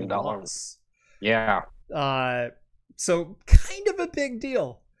capital loss. Yeah. So kind of a big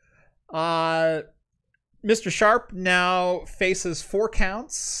deal. Mr. Sharp now faces 4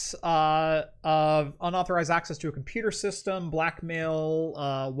 counts of unauthorized access to a computer system, blackmail,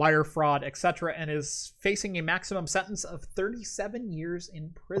 wire fraud, etc., and is facing a maximum sentence of 37 years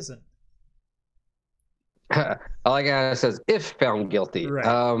in prison. I like how it says, if found guilty. Right.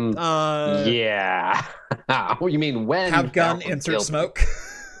 Yeah. What you mean when? Have gun, insert guilty. Smoke.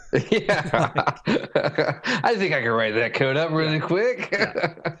 Yeah. I think I can write that code up really quick.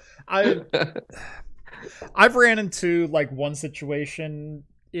 Yeah. I've ran into like one situation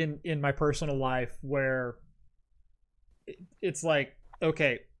in my personal life where it's like,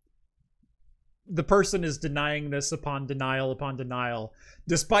 okay, the person is denying this upon denial,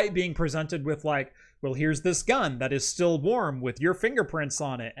 despite being presented with like, well, here's this gun that is still warm with your fingerprints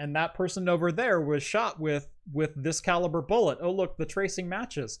on it, and that person over there was shot with this caliber bullet. Oh, look, the tracing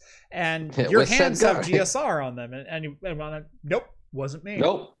matches, and your hands have GSR on them, and nope, wasn't me.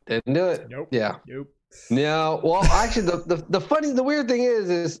 Nope, didn't do it. Nope. Yeah. Nope. No, well, actually, the weird thing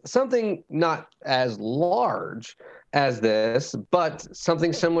is something not as large as this, but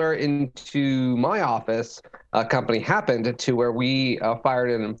something similar into my office company happened to where we fired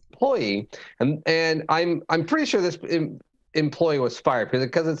an employee, and I'm pretty sure this employee was fired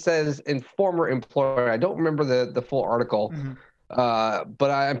because it says in former employer. I don't remember the full article. Mm-hmm.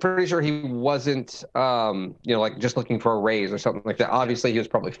 But I'm pretty sure he wasn't, like just looking for a raise or something like that. Obviously, he was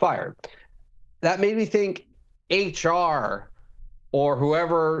probably fired. That made me think HR or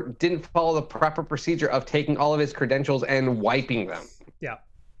whoever didn't follow the proper procedure of taking all of his credentials and wiping them. Yeah.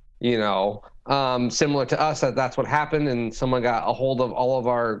 Similar to us, that's what happened, and someone got a hold of all of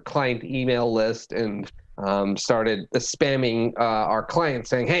our client email list and started spamming our clients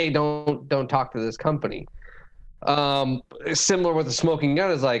saying, "Hey, don't talk to this company." Similar with the smoking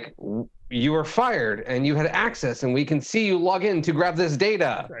gun is like, you were fired and you had access, and we can see you log in to grab this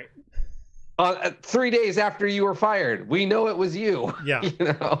data. Right. 3 days after you were fired, we know it was you. Yeah.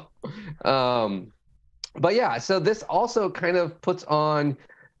 You know. But yeah, so this also kind of puts on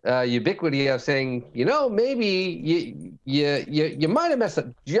ubiquity of saying, you know, maybe you might have messed up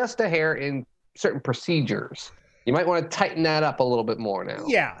just a hair in certain procedures. You might want to tighten that up a little bit more now.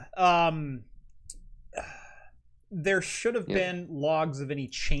 Yeah. There should have been logs of any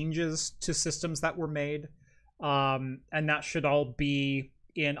changes to systems that were made. And that should all be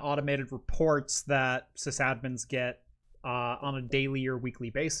in automated reports that sysadmins get on a daily or weekly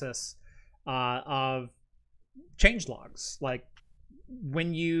basis of change logs. Like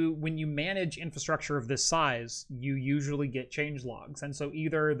when you manage infrastructure of this size, you usually get change logs. And so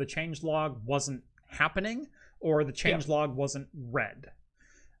either the change log wasn't happening or the change log wasn't read.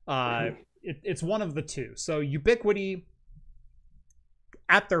 It's one of the two. So Ubiquity,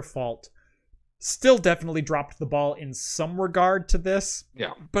 at their fault, still definitely dropped the ball in some regard to this.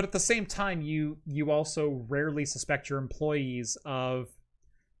 Yeah. But at the same time, you also rarely suspect your employees of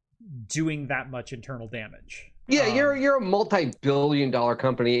doing that much internal damage. Yeah, you're a multi-billion-dollar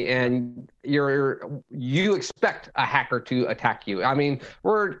company, and you expect a hacker to attack you. I mean,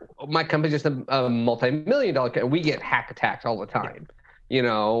 my company's just a multi-million-dollar. We get hack attacks all the time. Yeah. You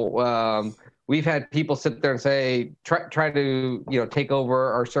know, we've had people sit there and say, try to, you know, take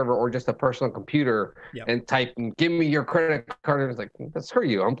over our server or just a personal computer and type, give me your credit card. And it's like, screw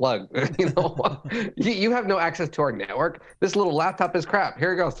you, unplug. You know, you have no access to our network. This little laptop is crap.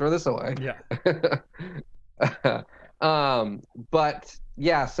 Here you go, throw this away. Yeah. But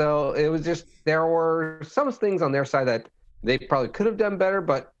yeah, so it was just, there were some things on their side that they probably could have done better,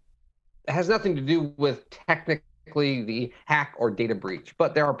 but it has nothing to do with technically the hack or data breach.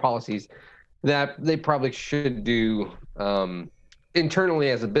 But there are policies that they probably should do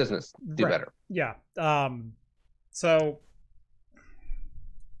internally as a business, do better. Yeah. So.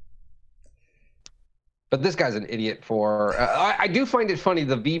 But this guy's an idiot for. I do find it funny,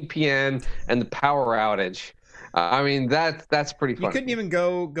 the VPN and the power outage. I mean, that's pretty funny. You couldn't even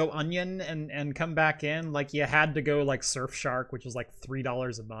go Onion and come back in. Like, you had to go like Surfshark, which was like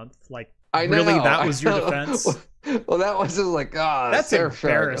 $3 a month. Like, I know, really, that was your defense? Well, that was just like, that's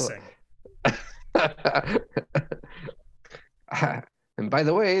embarrassing. And by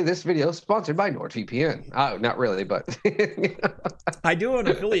the way, this video is sponsored by NordVPN. Oh, not really, but I do an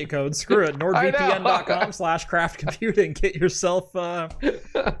affiliate code. Screw it. NordVPN.com/craftcomputing. Get yourself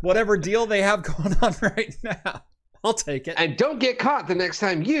whatever deal they have going on right now. I'll take it. And don't get caught the next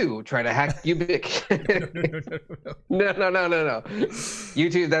time you try to hack Ubic. No.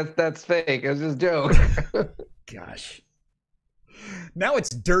 YouTube, that's fake. It was just a joke. Gosh. Now it's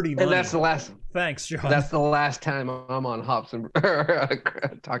dirty money. And that's the last. Thanks, John. That's the last time I'm on Hops and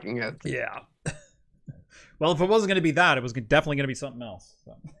Talking Heads. Yeah. Well, if it wasn't going to be that, it was definitely going to be something else.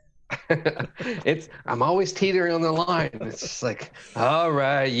 So. I'm always teetering on the line. It's just like, all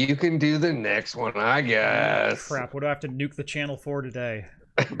right, you can do the next one, I guess. Crap, what do I have to nuke the channel for today?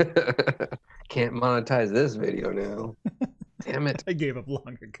 Can't monetize this video now. Damn it. I gave up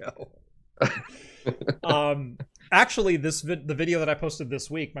long ago. Actually, the video that I posted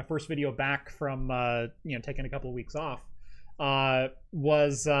this week, my first video back from taking a couple of weeks off,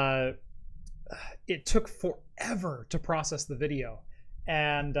 was it took forever to process the video,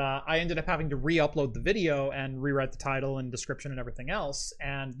 and I ended up having to re-upload the video and rewrite the title and description and everything else,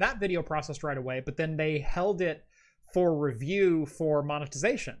 and that video processed right away, but then they held it for review for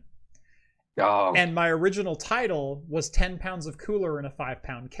monetization. Oh. And my original title was 10 pounds of cooler in a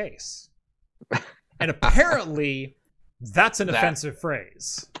 5-pound case. And apparently, that's an offensive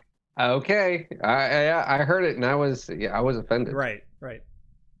phrase. Okay, I heard it, and I was offended. Right.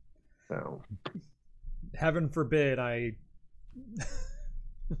 So, heaven forbid I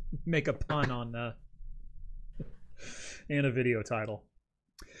make a pun on in a video title.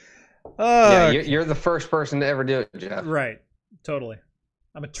 Yeah, you're the first person to ever do it, Jeff. Right, totally.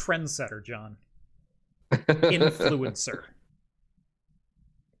 I'm a trendsetter, John. Influencer.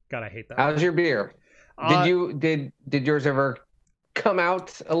 God, I hate that. How's your beer? Did yours ever come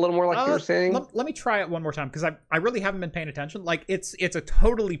out a little more like you were saying? Let me try it one more time, because I really haven't been paying attention. Like, it's a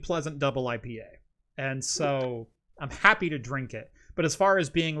totally pleasant double IPA, and so I'm happy to drink it. But as far as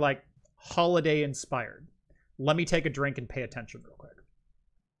being like holiday inspired, let me take a drink and pay attention real quick.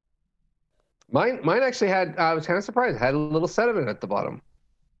 Mine actually had. I was kind of surprised. It had a little sediment at the bottom.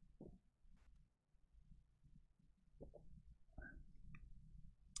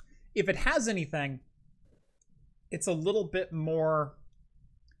 If it has anything, it's a little bit more,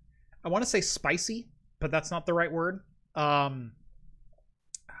 I want to say spicy, but that's not the right word.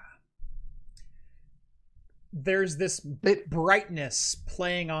 there's this brightness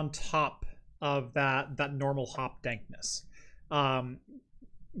playing on top of that normal hop dankness,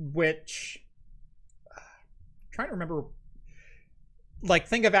 which I'm trying to remember. Like,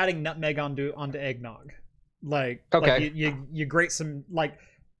 think of adding nutmeg onto eggnog. Like, okay, like you grate some, like,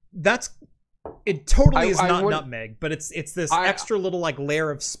 that's, it totally is not nutmeg, but it's this extra little like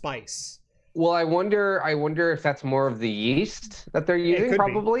layer of spice. Well, I wonder if that's more of the yeast that they're using.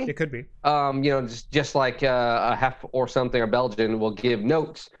 Probably it could be. Just like a Hef or something, or Belgian will give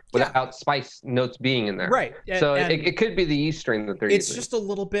notes without spice notes being in there. Right. So it could be the yeast strain that they're using. It's just a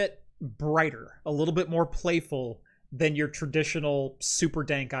little bit brighter, a little bit more playful than your traditional super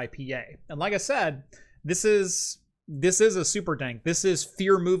dank IPA. And like I said, this is a super dank. This is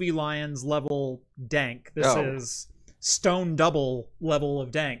Fear Movie Lions level dank. This is Stone Double level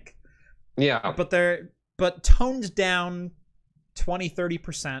of dank. Yeah. But toned down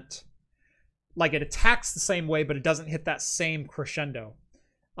 20-30%. Like, it attacks the same way, but it doesn't hit that same crescendo.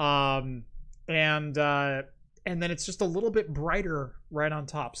 And then it's just a little bit brighter right on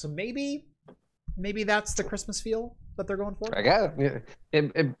top. So maybe that's the Christmas feel that they're going for. I got it.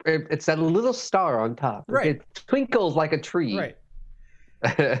 It's that little star on top. Right. It twinkles like a tree. Right.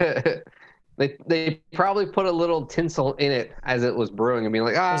 They probably put a little tinsel in it as it was brewing and being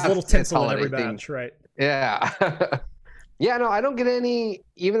like, there's a little tinsel in every batch, right? Yeah. Yeah, no, I don't get any,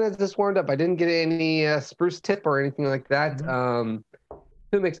 even as this warmed up, I didn't get any spruce tip or anything like that. Mm-hmm.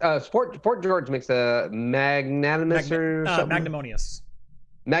 Who makes, Fort George makes a magnanimous or something? Magnanimous.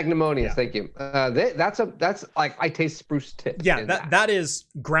 Magnanimous, thank you. That's like, I taste spruce tip. Yeah, that is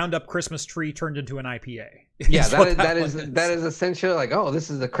ground up Christmas tree turned into an IPA. Yeah, that is essentially like, oh, this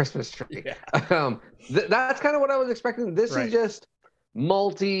is a Christmas tree. Yeah. That's kind of what I was expecting. This is just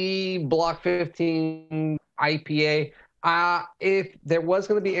multi Block 15 IPA. If there was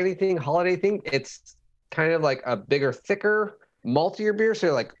going to be anything holiday thing, it's kind of like a bigger, thicker, maltier beer.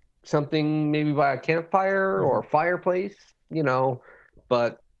 So like something maybe by a campfire or fireplace,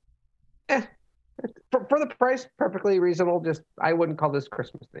 but for the price, perfectly reasonable. Just, I wouldn't call this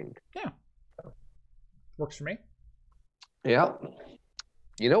Christmas thing. Yeah. Works for me. Yeah.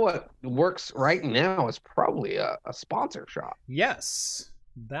 You know what works right now is probably a sponsor shop. Yes,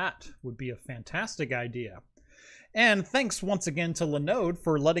 that would be a fantastic idea. And thanks once again to Linode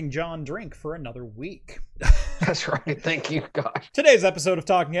for letting John drink for another week. That's right. Thank you, gosh. Today's episode of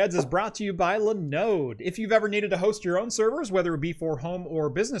Talking Heads is brought to you by Linode. If you've ever needed to host your own servers, whether it be for home or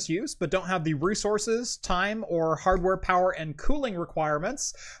business use, but don't have the resources, time, or hardware power and cooling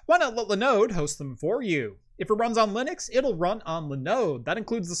requirements, why not let Linode host them for you? If it runs on Linux, it'll run on Linode. That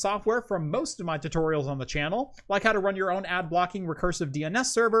includes the software from most of my tutorials on the channel, like how to run your own ad-blocking recursive DNS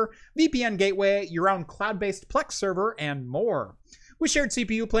server, VPN gateway, your own cloud-based Plex server, and more. With shared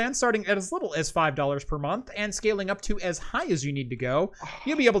CPU plans starting at as little as $5 per month and scaling up to as high as you need to go,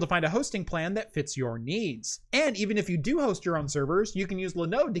 you'll be able to find a hosting plan that fits your needs. And even if you do host your own servers, you can use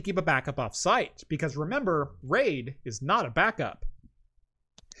Linode to keep a backup off-site, because remember, RAID is not a backup.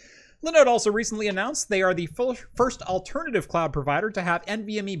 Linode also recently announced they are the first alternative cloud provider to have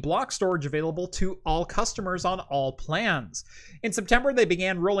NVMe block storage available to all customers on all plans. In September, they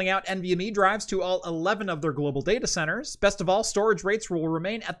began rolling out NVMe drives to all 11 of their global data centers. Best of all, storage rates will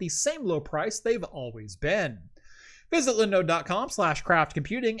remain at the same low price they've always been. Visit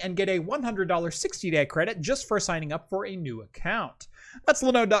linode.com/craftcomputing and get a $100 60-day credit just for signing up for a new account. That's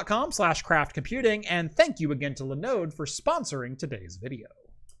linode.com/craftcomputing, and thank you again to Linode for sponsoring today's video.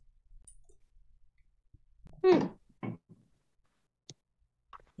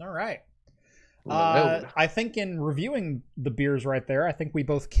 All right. I think in reviewing the beers right there, I think we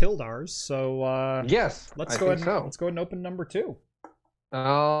both killed ours. So yes, let's go ahead and open number 2.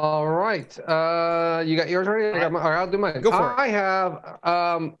 All right. You got yours ready? I'll do mine. Go for it. I have.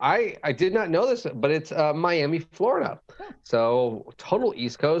 I did not know this, but it's Miami, Florida. So total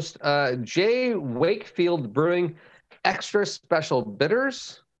East Coast. J. Wakefield Brewing Extra Special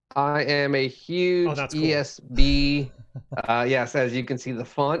Bitters. I am a huge ESB. Yes, as you can see the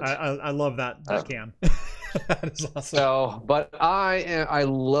font. I love that can. That is awesome. So, but I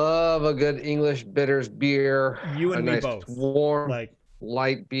love a good English bitters beer. You and me nice both. Warm,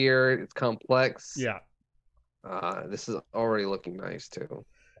 light beer. It's complex. Yeah. This is already looking nice too.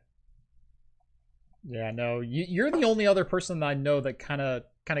 Yeah, no, you're the only other person that I know that kind of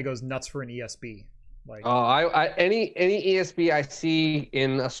goes nuts for an ESB. Any ESB I see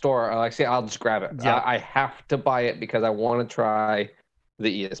in a store, I'll just grab it. Yeah. I have to buy it because I want to try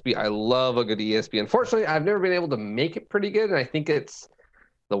the ESB. I love a good ESB. Unfortunately, I've never been able to make it pretty good, and I think it's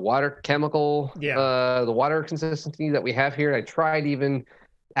the water chemical, the water consistency that we have here. I tried even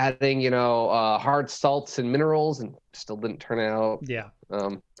adding, hard salts and minerals, and still didn't turn out. Yeah.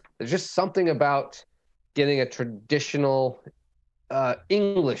 There's just something about getting a traditional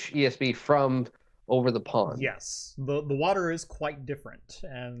English ESB from over the pond. Yes, the water is quite different,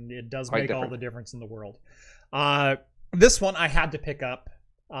 and it does make all the difference in the world. This one I had to pick up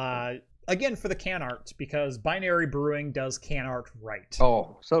again for the can art, because Binary Brewing does can art right.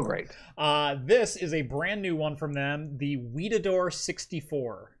 Oh, so great. This is a brand new one from them, the Weedador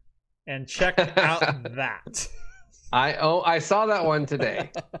 64, and check out that. I saw that one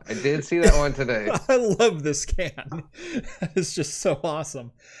today. I did see that one today. I love this can. It's just so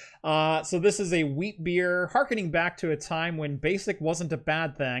awesome. So this is a wheat beer, harkening back to a time when basic wasn't a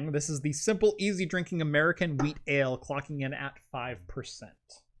bad thing. This is the simple, easy drinking American wheat ale, clocking in at 5%.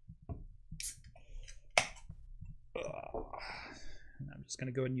 I'm just going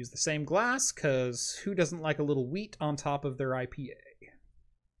to go ahead and use the same glass, because who doesn't like a little wheat on top of their IPA?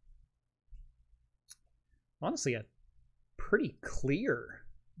 Honestly, a pretty clear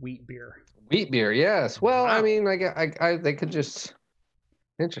wheat beer. Wheat beer, yes. Well, wow. I mean, they could just...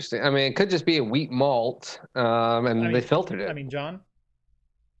 Interesting. I mean, it could just be a wheat malt, they filtered it. I mean, John?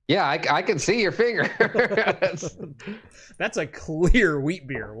 Yeah, I can see your finger. That's a clear wheat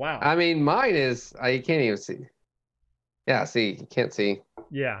beer. Wow. I mean, mine is... you can't even see. Yeah, see, you can't see.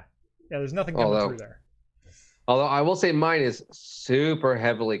 Yeah, there's nothing coming through there. Although I will say mine is super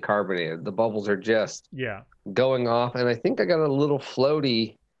heavily carbonated. The bubbles are just going off, and I think I got a little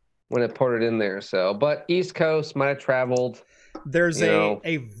floaty when I poured it in there. So, but East Coast might have traveled. There's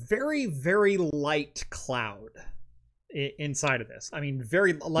a very, very light cloud inside of this. I mean,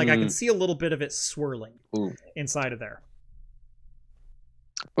 very I can see a little bit of it swirling inside of there.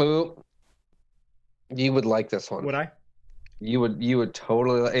 Ooh, you would like this one. Would I? You would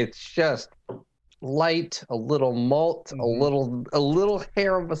totally. It's just light, a little malt, a little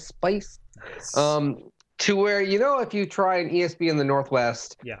hair of a spice. Nice. To where, if you try an ESB in the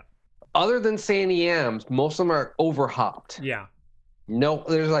Northwest, other than Sandy M's, most of them are over hopped. Yeah. No,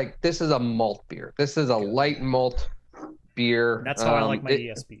 this is a malt beer. This is a light malt beer. That's how I like my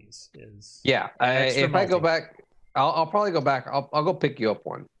ESBs. If I go back, I'll probably go back. I'll go pick you up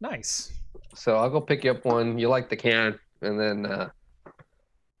one. Nice. So I'll go pick you up one. You like the can, and then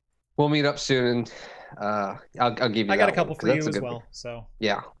we'll meet up soon. And I'll give you. I got a couple for you as well. So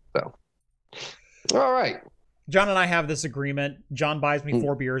yeah. So all right. John and I have this agreement. John buys me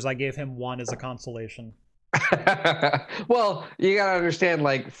 4 beers. I gave him 1 as a consolation. Well, you gotta understand.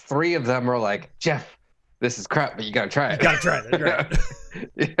 3 of them are like, Jeff, this is crap, but you gotta try it. You gotta try it.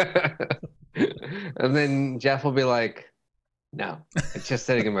 Right. And then Jeff will be like, no, it's just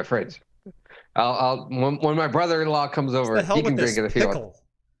sitting in my fridge. I'll when my brother-in-law comes over, he can drink it if he wants.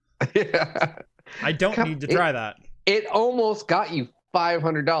 Yeah. I don't need to try that. It almost got you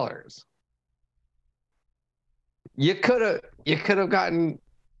 $500. You could have gotten.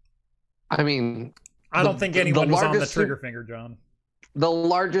 I mean, I don't think anyone was on the trigger finger, John. The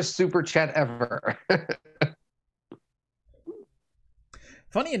largest super chat ever.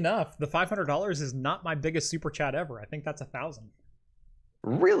 Funny enough, the $500 is not my biggest super chat ever. I think that's 1,000.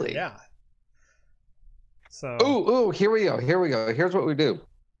 Really? Yeah. So. Ooh, here we go. Here's what we do.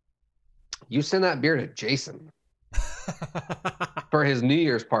 You send that beer to Jason for his New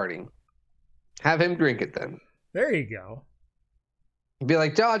Year's party. Have him drink it then. There you go. Be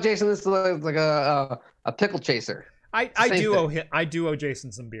like, oh, Jason, this is like a pickle chaser. I do owe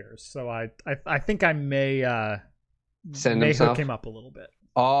Jason some beers, so I think I may hook him up a little bit.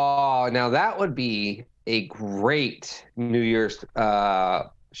 Oh, now that would be a great New Year's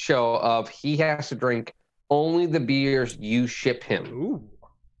show of he has to drink only the beers you ship him. Ooh.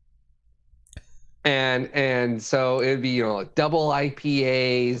 And so it'd be double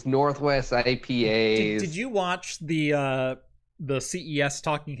IPAs, Northwest IPAs. Did you watch the CES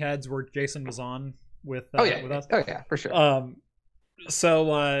Talking Heads where Jason was on with us? Oh yeah, for sure.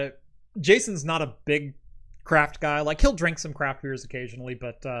 So Jason's not a big craft guy. He'll drink some craft beers occasionally,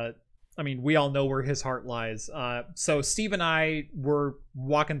 but I mean, we all know where his heart lies. So Steve and I were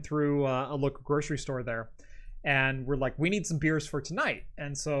walking through a local grocery store there, and we're like, we need some beers for tonight.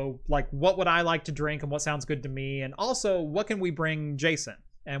 And so what would I like to drink and what sounds good to me? And also, what can we bring Jason?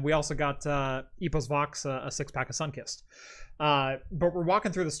 And we also got Epos Vox, a 6-pack of Sunkist. But we're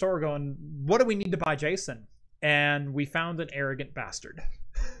walking through the store going, what do we need to buy Jason? And we found an arrogant bastard.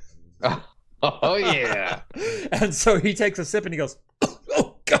 Oh yeah. And so he takes a sip and he goes,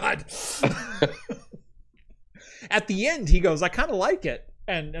 oh God. At the end, he goes, I kind of like it.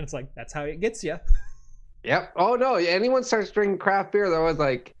 And it's like, that's how it gets you. Yep. Oh no. Anyone starts drinking craft beer, they're always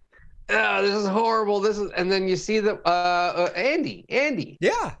like, oh, this is horrible. This is, and then you see the Andy.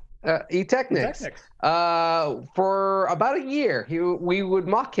 Yeah. E-Technics. For about a year, we would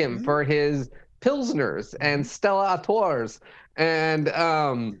mock him for his Pilsners and Stella Artois. And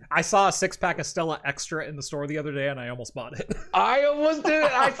I saw a 6-pack of Stella Extra in the store the other day, and I almost bought it. I almost did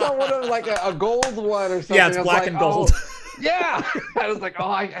it. I saw one of like a gold one or something. Yeah, it's black and gold. Yeah, I was like, oh,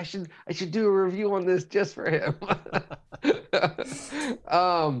 I should do a review on this just for him.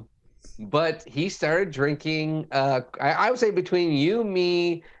 But he started drinking. I would say between you,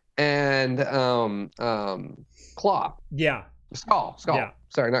 me, and Claw. Yeah. Skull. Yeah.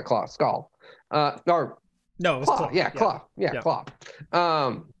 Sorry, not Claw. Skull. No, it was Claw. Yeah, Claw. Yeah, Claw.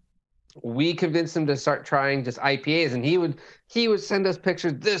 We convinced him to start trying just IPAs, and he would send us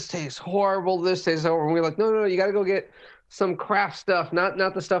pictures. This tastes horrible. This tastes horrible. And we were like, no, you got to go get some craft stuff, not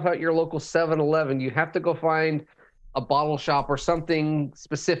the stuff at your local 7-Eleven. You have to go find a bottle shop or something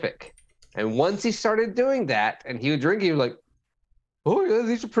specific. And once he started doing that, and he would drink, he was like, oh yeah,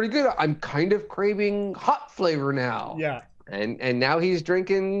 these are pretty good. I'm kind of craving hot flavor now. Yeah. And now he's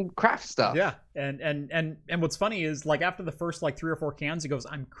drinking craft stuff. Yeah. And what's funny is, like, after the first like 3 or 4 cans, he goes,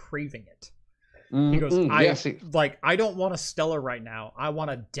 I'm craving it. He goes, I don't want a Stella right now. I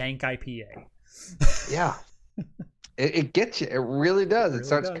want a dank IPA. Yeah. It gets you. It really does. It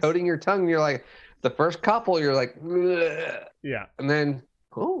starts coating your tongue. And you're like, the first couple, you're like, ugh. Yeah. And then,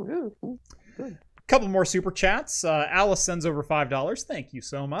 oh, yeah. Good. Couple more super chats. Alice sends over $5. Thank you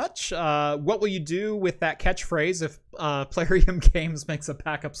so much. What will you do with that catchphrase if Plarium Games makes a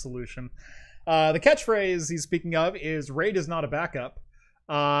backup solution? The catchphrase he's speaking of is Raid is not a backup.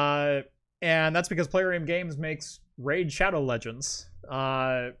 And that's because Plarium Games makes Raid Shadow Legends.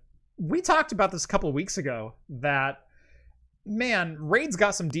 We talked about this a couple of weeks ago that, man, Raid's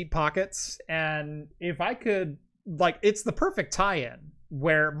got some deep pockets. And if I could, like, it's the perfect tie-in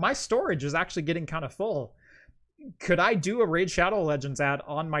where my storage is actually getting kind of full. Could I do a Raid Shadow Legends ad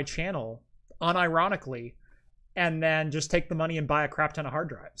on my channel, unironically, and then just take the money and buy a crap ton of hard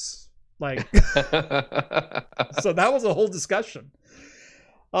drives? Like, so that was a whole discussion.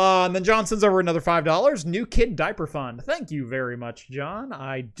 And then John sends over another $5. New Kid Diaper Fund. Thank you very much, John.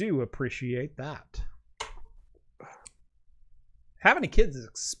 I do appreciate that. Having a kid is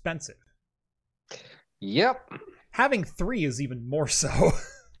expensive. Yep. Having 3 is even more so.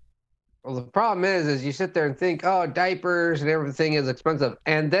 Well, the problem is you sit there and think, oh, diapers and everything is expensive.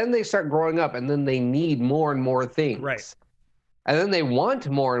 And then they start growing up, and then they need more and more things. Right. And then they want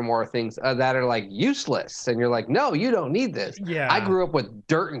more and more things that are like useless. And you're like, no, you don't need this. Yeah. I grew up with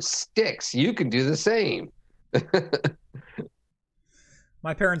dirt and sticks. You can do the same.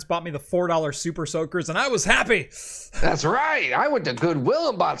 My parents bought me the $4 Super Soakers, and I was happy. That's right. I went to Goodwill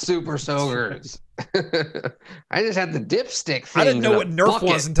and bought Super Soakers. I just had the dipstick thing. I didn't know what Nerf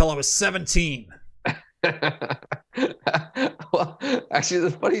was until I was 17. Well, actually,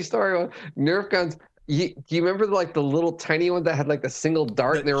 the funny story was Nerf guns. Do you remember like the little tiny one that had like the single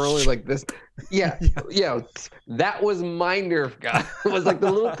dart and they were only like this? Yeah. That was my Nerf gun. It was like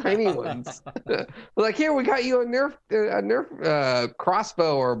the little tiny ones. Like, here, we got you a Nerf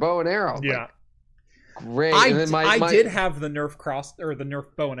crossbow or bow and arrow. Yeah. Like, great. I did have the Nerf the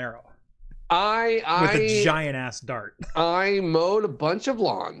Nerf bow and arrow. With a giant ass dart. I mowed a bunch of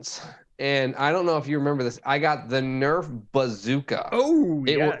lawns. And I don't know if you remember this. I got the Nerf bazooka. Oh,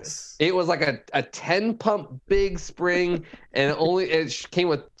 yes. It was like a 10-pump big spring, and it came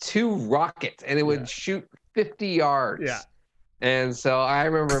with 2 rockets, and it would shoot 50 yards. Yeah. And so I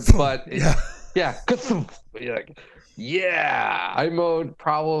remember, but I mowed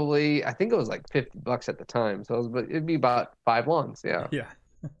probably, I think it was like $50 at the time. So it'd be about 5 lawns. Yeah. Yeah.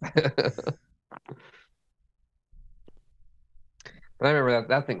 And I remember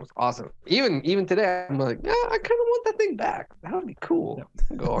that thing was awesome. Even today, I'm like, yeah, I kind of want that thing back. That would be cool. Yep.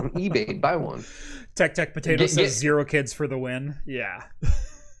 Go on eBay and buy one. Tech Potato says 0 kids for the win. Yeah.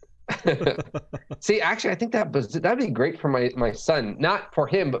 See, actually, I think that'd be great for my son. Not for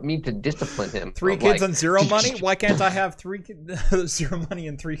him, but me to discipline him. 3 kids and 0 money? Why can't I have 0 money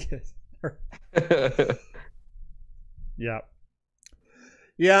and 3 kids? Yeah.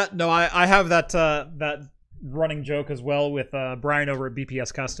 Yeah, no, I have that running joke as well with Brian over at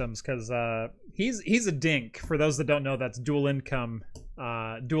BPS Customs, because he's a dink. For those that don't know, that's dual income,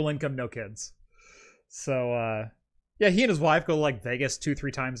 no kids. So yeah, he and his wife go to like Vegas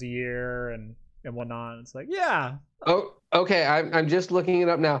 2-3 times a year and whatnot. It's like, yeah. Oh, okay. I'm just looking it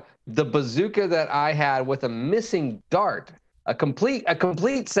up now. The bazooka that I had with a missing dart, a complete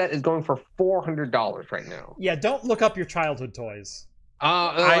set, is going for $400 right now. Yeah, don't look up your childhood toys.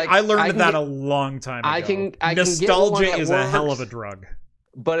 I learned that a long time ago. I can Nostalgia is a hell of a drug.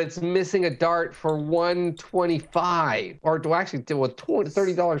 but it's missing a dart for $125, or do I actually do with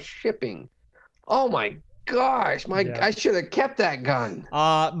 $30 shipping? Oh my gosh, I should have kept that gun.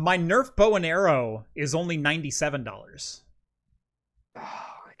 My Nerf bow and arrow is only $97. Oh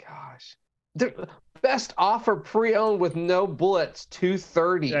my gosh. The best offer pre-owned with no bullets,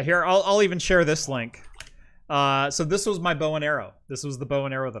 $230. Yeah, here I'll even share this link. So this was my bow and arrow. This was the bow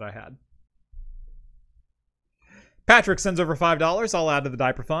and arrow that I had. Patrick sends over $5. I'll add to the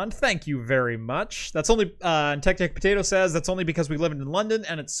diaper fund. Thank you very much. That's only, and Tech Potato says, that's only because we live in London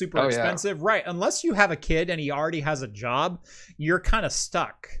and it's super expensive. Yeah. Right. Unless you have a kid and he already has a job, you're kind of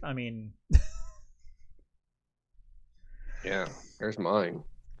stuck. I mean. Yeah, there's mine.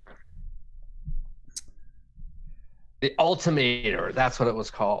 The Ultimator. That's what it was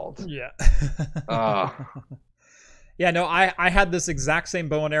called. Yeah. Yeah, no, I had this exact same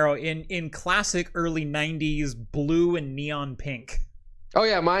bow and arrow in classic early 90s blue and neon pink. Oh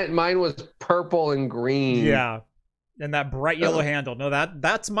yeah, mine was purple and green. Yeah. And that bright yellow handle. No,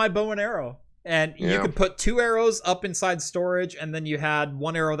 that's my bow and arrow. And you could put 2 arrows up inside storage, and then you had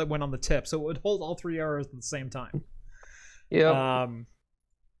 1 arrow that went on the tip. So it would hold all 3 arrows at the same time. Yeah.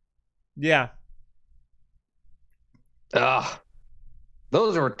 Yeah.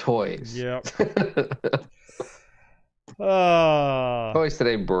 Those are toys. Yep. Toys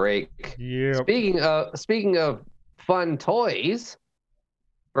today break. Yep. Speaking of fun toys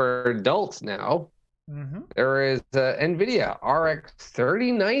for adults now, there is NVIDIA RX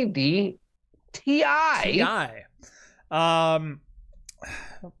 3090 Ti.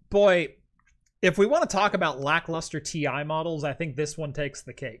 Boy, if we want to talk about lackluster Ti models, I think this one takes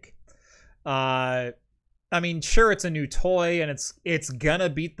the cake. I mean, sure, it's a new toy and it's gonna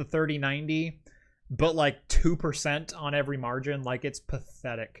beat the 3090. But like 2% on every margin, like it's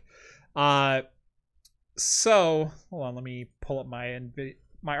pathetic. So hold on, let me pull up my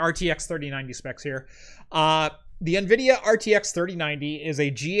RTX 3090 specs here. The NVIDIA RTX 3090 is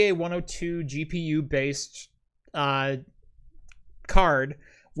a GA102 GPU based card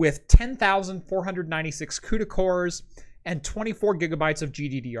with 10,496 CUDA cores and 24 gigabytes of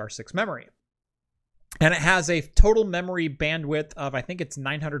GDDR6 memory. And it has a total memory bandwidth of, I think it's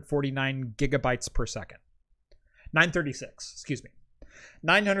 949 gigabytes per second. 936, excuse me.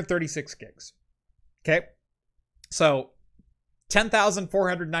 936 gigs. Okay. So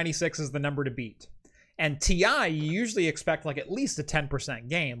 10,496 is the number to beat. And Ti, you usually expect like at least a 10%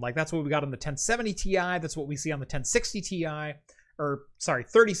 gain. Like that's what we got on the 1070 Ti. That's what we see on the 1060 Ti. Or, sorry,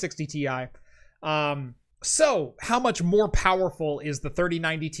 3060 Ti. So how much more powerful is the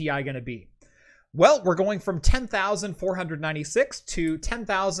 3090 Ti going to be? Well, we're going from 10,496 to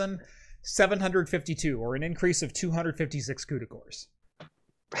 10,752, or an increase of 256 CUDA cores.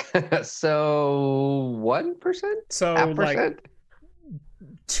 So 1%? So like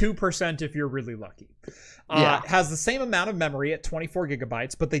 2% if you're really lucky. It has the same amount of memory at 24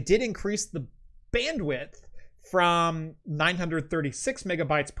 gigabytes, but they did increase the bandwidth from 936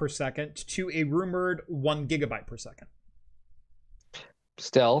 megabytes per second to a rumored 1 gigabyte per second.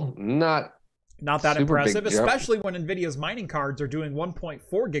 Still not that impressive, especially when NVIDIA's mining cards are doing 1.4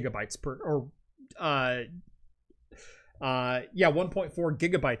 gigabytes per, 1.4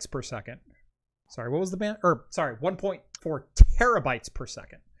 gigabytes per second. Sorry, what was the band? 1.4 terabytes per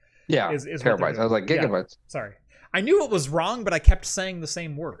second. Yeah, is terabytes. I was like gigabytes. Yeah, sorry. I knew it was wrong, but I kept saying the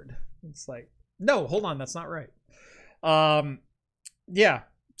same word. It's like, no, hold on, that's not right. Yeah,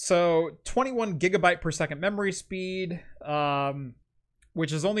 so 21 gigabyte per second memory speed,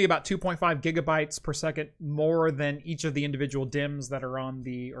 which is only about 2.5 gigabytes per second more than each of the individual DIMMs that are on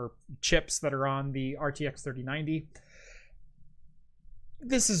or chips that are on the RTX 3090.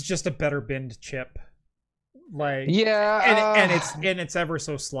 This is just a better binned chip. Like, and it's ever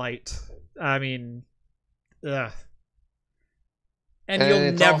so slight. I mean, ugh. And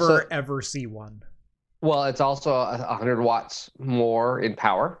you'll never ever see one. Well, it's also 100 watts more in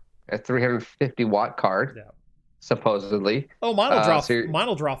power, a 350 watt card. Yeah. Supposedly. Oh, mine will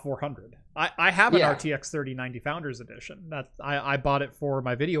draw 400. I have an RTX 3090 Founders Edition. That I bought it for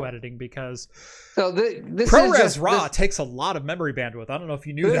my video editing because this ProRes RAW takes a lot of memory bandwidth. I don't know if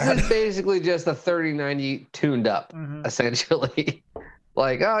you knew that. This is basically just a 3090 tuned up, essentially.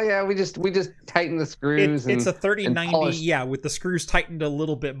 Like, oh yeah, we just tighten the screws. It's a 3090, with the screws tightened a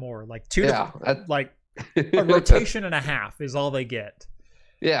little bit more, like like a rotation and a half is all they get.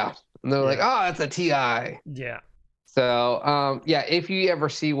 Yeah, and they're like, oh, it's a Ti. Yeah. So, if you ever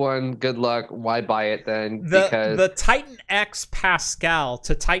see one, good luck. Why buy it then? Because the Titan X Pascal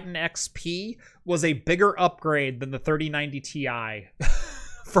to Titan XP was a bigger upgrade than the 3090 Ti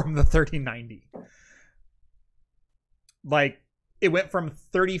from the 3090. Like, it went from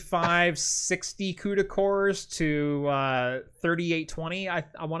 3560 CUDA cores to 3820, I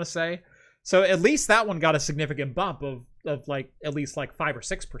want to say. So at least that one got a significant bump of like at least like 5 or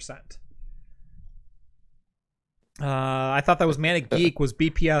 6%. I thought that was Manic Geek was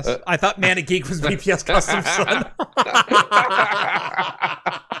BPS. I thought Manic Geek was BPS Custom Son.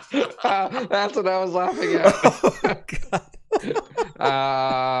 That's what I was laughing at. Oh, God.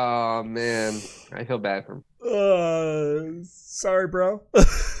 Oh, man. I feel bad for him. Sorry, bro.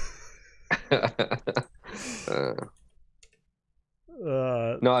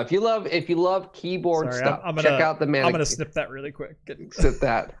 No, if you love keyboard stuff, check out the Manic. I'm gonna snip that really quick. Snip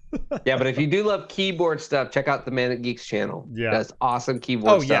that. Yeah, but if you do love keyboard stuff, check out the Manic Geeks channel. Yeah, that's awesome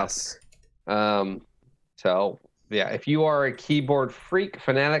keyboard stuff. Yes. So yeah, if you are a keyboard freak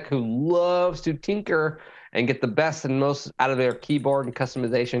fanatic who loves to tinker and get the best and most out of their keyboard and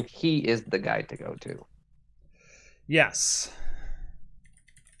customization, he is the guy to go to. Yes.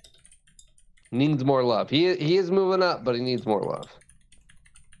 Needs more love. He is moving up, but he needs more love.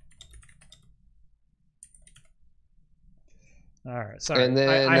 All right, sorry. And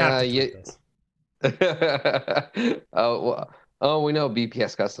then I have to tweet this. We know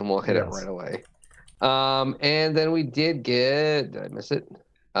BPS Custom will hit it right away. And then we did get, did I miss it?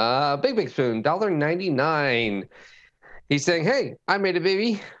 Big Spoon, $1.99. He's saying, "Hey, I made a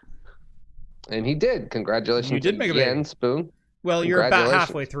baby," and he did. Congratulations! You did make a baby, Spoon. Well, you're about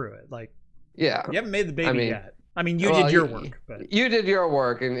halfway through it. Like, yeah, you haven't made the baby yet. I mean, you did your work, but you did your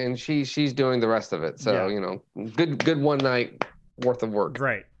work, and she's doing the rest of it. So you know, good one night worth of work.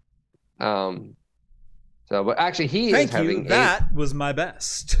 Right. So, but actually, that was my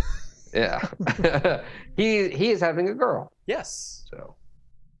best. Yeah. he is having a girl. Yes. So,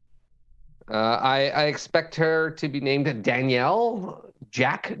 I expect her to be named Danielle.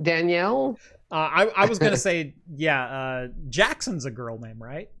 Jack Danielle. I was gonna say, Jackson's a girl name,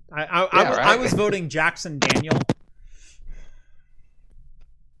 right? I was voting Jackson Daniel.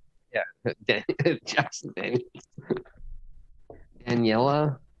 Yeah, Jackson Daniel.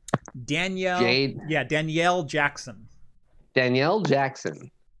 Daniela. Danielle. Jade. Yeah, Danielle Jackson. Danielle Jackson.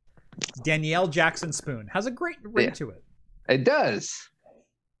 Danielle Jackson Spoon has a great ring to it. It does.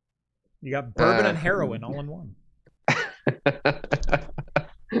 You got bourbon and heroin all in one.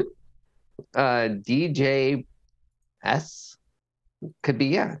 DJS could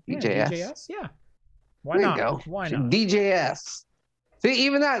be DJS. DJS, yeah. Why not? Go. Why not? DJS. See,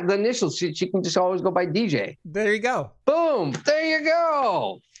 even that the initials, she can just always go by DJ. There you go. Boom. There you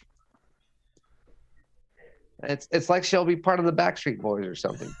go. It's like she'll be part of the Backstreet Boys or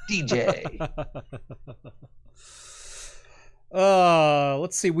something. DJ.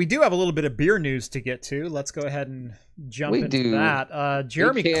 Let's see. We do have a little bit of beer news to get to. Let's go ahead and jump into that.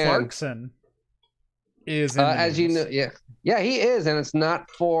 Jeremy Clarkson is in as you know, yeah, he is, and it's not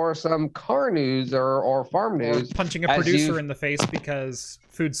for some car news or farm news. Or punching a producer in the face because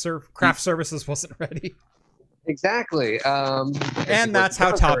craft services wasn't ready. Exactly. And that's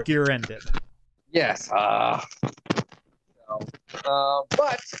how Top Gear ended. Yes. But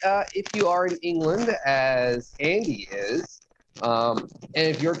if you are in England, as Andy is, and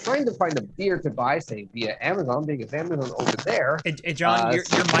if you're trying to find a beer to buy, say via Amazon, because Amazon over there. Hey John, your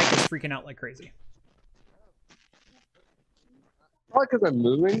mic is freaking out like crazy. Probably because I'm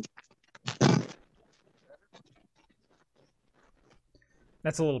moving.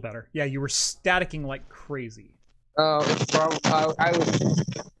 That's a little better. Yeah, you were staticking like crazy. Oh, it's probably I was.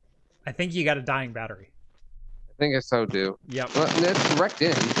 I think you got a dying battery. I think I so do. Yep. Well, it's wrecked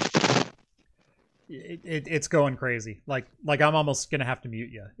in. It's going crazy. Like I'm almost gonna have to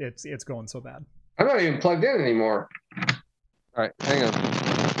mute you. It's going so bad. I'm not even plugged in anymore. All right, hang on.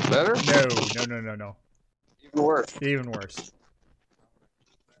 Better? No. Even worse. Even worse.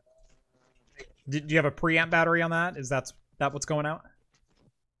 Do you have a preamp battery on that? Is that what's going out?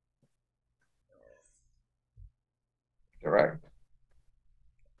 Correct.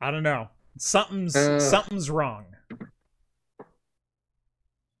 I don't know. Something's wrong.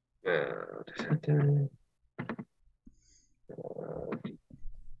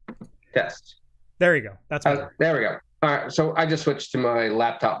 Test. There you go. That's better. There we go. All right. So I just switched to my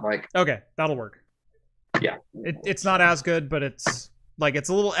laptop mic. Okay, that'll work. Yeah. It's not as good, but it's a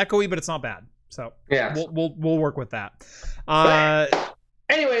little echoey, but it's not bad. So yeah, we'll work with that.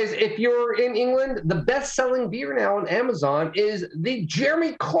 Anyways, if you're in England, the best-selling beer now on Amazon is the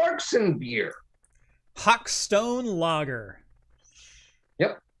Jeremy Clarkson beer. Hockstone Lager.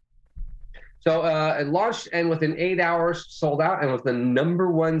 Yep. So it launched and within 8 hours sold out and was the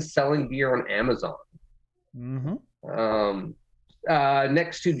 #1 selling beer on Amazon. Mm-hmm.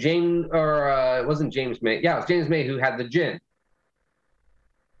 Next to James, or it wasn't James May. Yeah, it was James May who had the gin.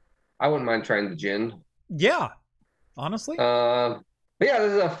 I wouldn't mind trying the gin. Yeah, honestly. But yeah,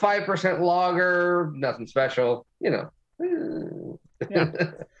 this is a 5% lager, nothing special, Yeah.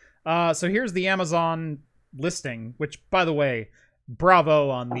 So here's the Amazon listing, which, by the way, bravo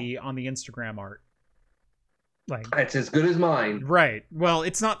on the Instagram art. Like, it's as good as mine. Right. Well,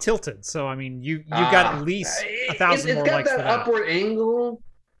 it's not tilted, so I mean, you got at least 1,000 more likes for that. It's got that upward angle,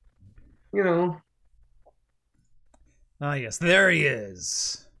 Ah, yes, there he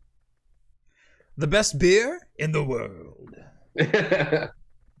is. The best beer in the world. I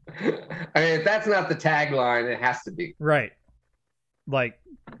mean, if that's not the tagline, it has to be. Right. Like,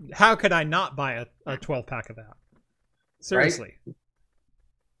 how could I not buy a 12-pack of that? Seriously.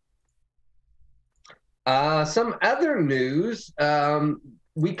 Right? Some other news.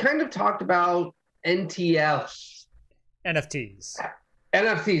 We kind of talked about NFTs.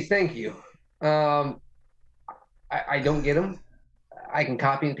 NFTs, thank you. I don't get them. I can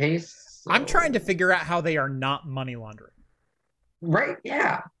copy and paste. So. I'm trying to figure out how they are not money laundering. Right,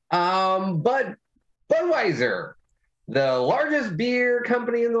 yeah. But Budweiser, the largest beer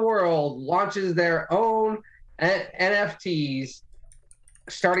company in the world, launches their own NFTs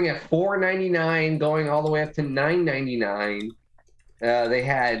starting at $4.99, going all the way up to $9.99. They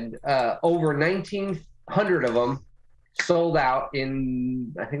had over 1,900 of them sold out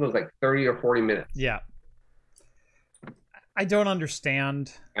in, I think it was like 30 or 40 minutes. Yeah. I don't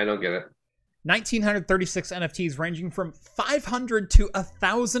understand. I don't get it. 1,936 NFTs ranging from $500 to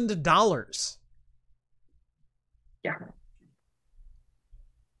 $1,000. Yeah.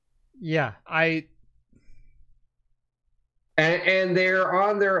 Yeah, And they're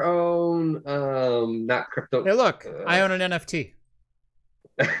on their own, not crypto. Hey, look, I own an NFT.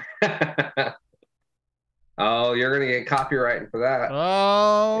 Oh, you're going to get copyright for that.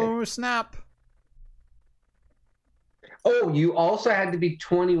 Oh, snap. Oh, you also had to be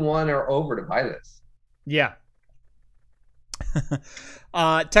 21 or over to buy this. Yeah.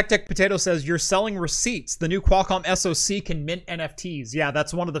 Tech Potato says, you're selling receipts. The new Qualcomm SoC can mint NFTs. Yeah,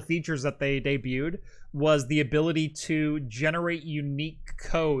 that's one of the features that they debuted, was the ability to generate unique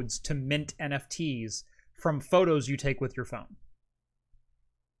codes to mint NFTs from photos you take with your phone.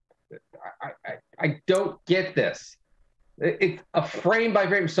 I don't get this. It's a frame by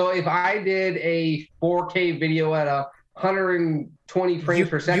frame. So if I did a 4K video at 120 frames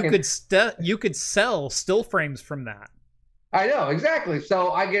per second, you could sell still frames from that. I know, exactly.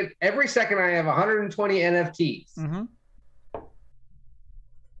 So I get every second I have 120 NFTs. Mm-hmm.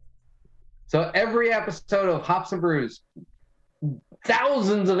 So every episode of Hops and Brews,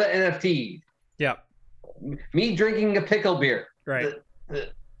 thousands of NFTs. Yeah. Me drinking a pickle beer. Right.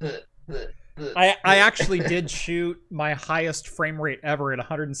 I actually did shoot my highest frame rate ever at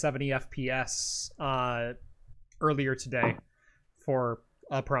 170 FPS earlier today for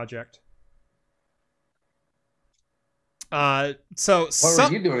a project. So what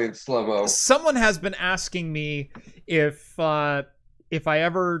were you doing in slow-mo? Someone has been asking me if I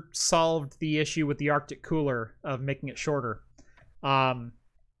ever solved the issue with the Arctic cooler of making it shorter. I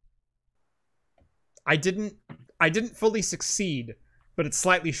didn't fully succeed, but it's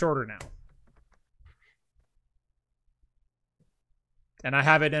slightly shorter now. And I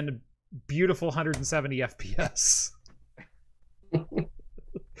have it in a beautiful 170 FPS.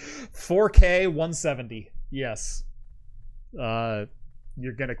 4K 170. Yes. You're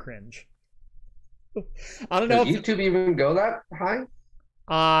gonna cringe. I don't know. Does YouTube even go that high?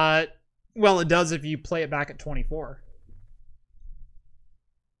 Well, it does if you play it back at 24.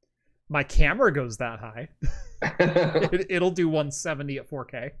 My camera goes that high. It'll do 170 at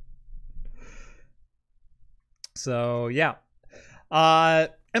 4K. So yeah.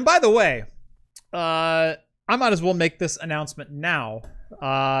 And by the way, I might as well make this announcement now,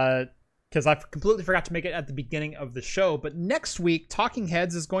 because I completely forgot to make it at the beginning of the show. But next week, Talking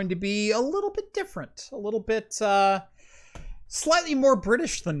Heads is going to be a little bit different, a little bit slightly more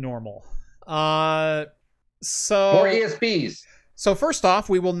British than normal. So more ESPs. So first off,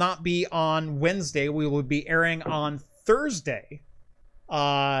 we will not be on Wednesday. We will be airing on Thursday.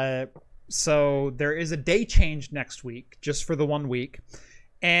 So there is a day change next week, just for the 1 week.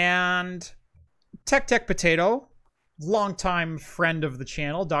 And Tech Potato, longtime friend of the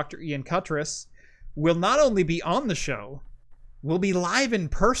channel, Dr. Ian Cutress, will not only be on the show, will be live in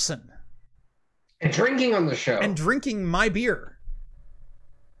person. And drinking on the show. And drinking my beer.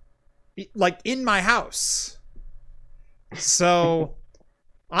 Like, in my house. So,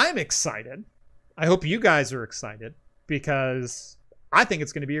 I'm excited. I hope you guys are excited, because I think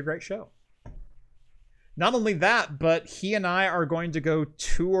it's going to be a great show. Not only that, but he and I are going to go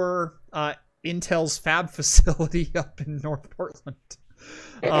tour Intel's fab facility up in North Portland.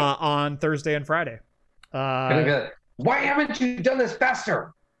 on Thursday and Friday. Why haven't you done this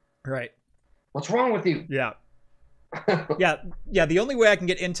faster? Right. What's wrong with you? Yeah. Yeah. The only way I can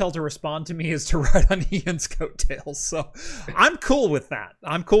get Intel to respond to me is to ride on Ian's coattails. So I'm cool with that.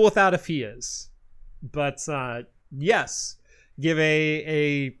 I'm cool with that if he is. But yes, give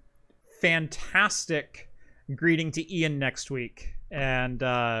a fantastic greeting to Ian next week, and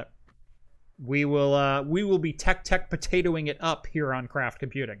we will be tech potatoing it up here on Craft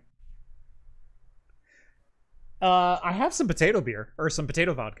Computing. I have some potato beer or some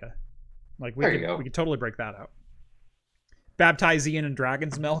potato vodka. Like we could totally break that out. Baptize Ian in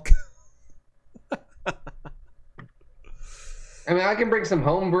dragon's milk. I mean, I can bring some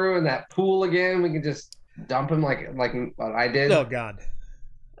homebrew in that pool again. We can just dump him like what I did. Oh God.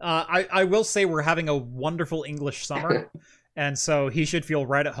 I will say we're having a wonderful English summer, and so he should feel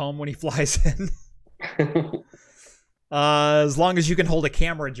right at home when he flies in. As long as you can hold a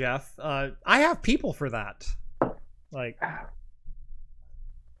camera, Jeff. I have people for that. Like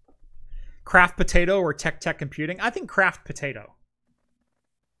Craft Potato or Tech Computing. I think Craft Potato.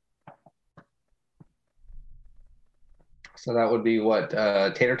 So that would be what,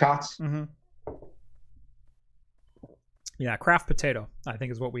 tater tots? Mm-hmm. Yeah, Craft Potato, I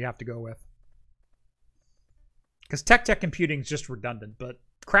think, is what we have to go with. Because Tech Computing is just redundant, but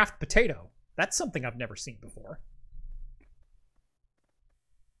Craft Potato, that's something I've never seen before.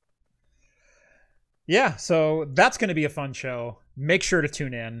 Yeah, so that's going to be a fun show. Make sure to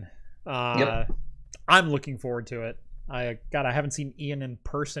tune in. Yep. I'm looking forward to it. I haven't seen Ian in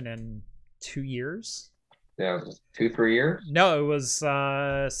person in 2 years. Yeah, it was 2-3 years? No, it was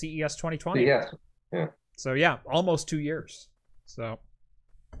CES 2020. Yeah. So yeah, almost 2 years. So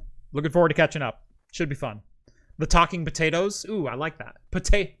looking forward to catching up. Should be fun. The talking potatoes. Ooh, I like that.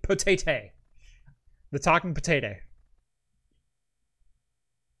 Potato. The talking potato.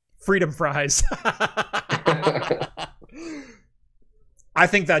 Freedom fries. I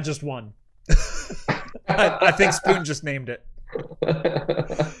think that just won. I think Spoon just named it.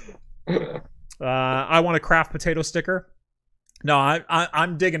 I want a Craft Potato sticker. No,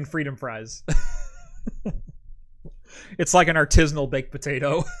 I'm digging Freedom Fries. It's like an artisanal baked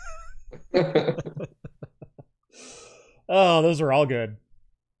potato. Oh, those are all good.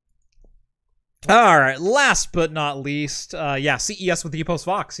 All right, last but not least, CES with Epos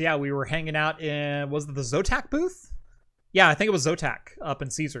Vox. Yeah, we were hanging out in, was it the Zotac booth? Yeah, I think it was Zotac up in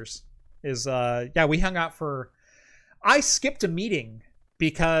Caesars. We hung out for, I skipped a meeting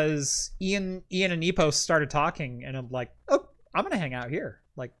because Ian and Epos started talking, and I'm like, oh, I'm going to hang out here.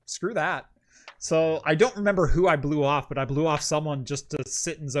 Like, screw that. So I don't remember who I blew off, but I blew off someone just to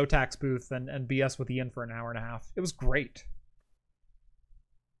sit in Zotac's booth and BS with Ian for an hour and a half. It was great.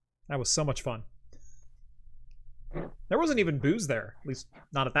 That was so much fun. There wasn't even booze there, at least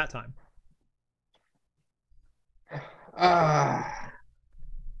not at that time.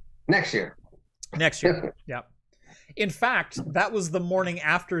 Next year. Yeah. In fact, that was the morning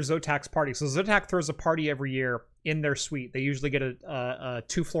after Zotac's party. So Zotac throws a party every year in their suite. They usually get a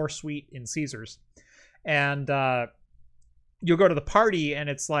 2-floor suite in Caesars. And you'll go to the party, and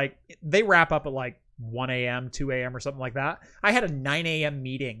it's like, they wrap up at like 1 a.m., 2 a.m. or something like that. I had a 9 a.m.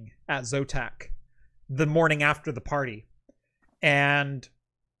 meeting at Zotac the morning after the party. And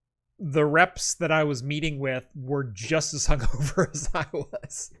the reps that I was meeting with were just as hungover as I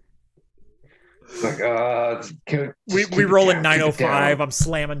was. Like, we roll in 905. I'm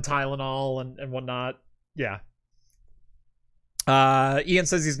slamming Tylenol and whatnot. Yeah. Ian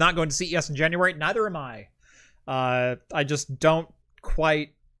says he's not going to CES in January. Neither am I. I just don't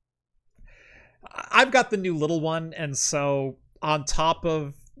quite. I've got the new little one, and so on top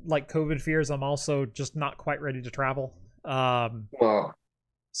of like COVID fears, I'm also just not quite ready to travel.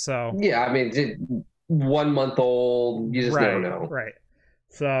 So yeah, I mean, 1 month old, you just never know. Right.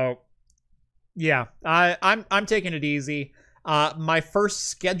 So yeah, I'm taking it easy. My first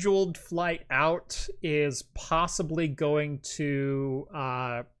scheduled flight out is possibly going to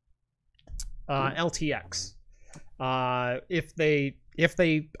LTX. If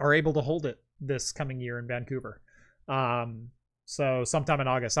they are able to hold it this coming year in Vancouver. So sometime in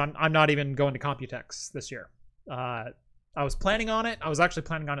August. I'm not even going to Computex this year. I was planning on it. I was actually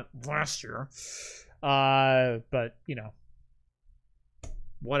planning on it last year. But you know,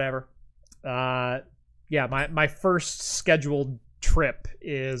 whatever. Yeah, my first scheduled trip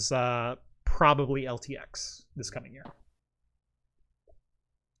is probably LTX this coming year.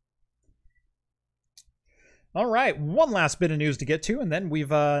 All right, one last bit of news to get to, and then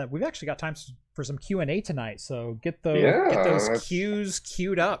we've actually got time for some Q&A tonight. So get those cues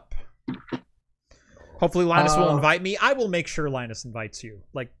queued up. Hopefully Linus will invite me. I will make sure Linus invites you.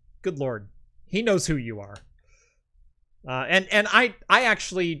 Like, good Lord. He knows who you are. And I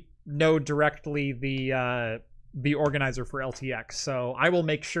actually know directly the organizer for LTX, so I will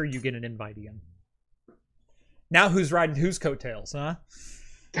make sure you get an invite, Ian. Now who's riding whose coattails, huh?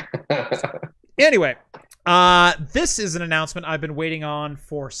 Anyway, this is an announcement I've been waiting on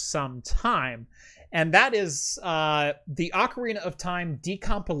for some time, and that is the Ocarina of Time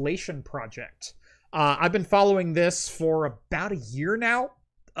decompilation project. I've been following this for about a year now,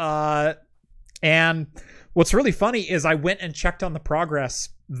 and what's really funny is I went and checked on the progress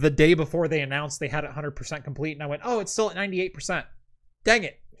the day before they announced they had it 100% complete, and I went, oh, it's still at 98%. Dang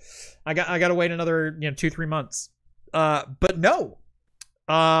it. I got to wait another 2-3 months. But no.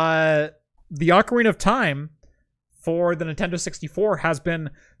 The Ocarina of Time for the Nintendo 64 has been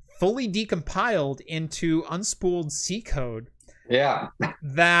fully decompiled into unspooled C code. Yeah.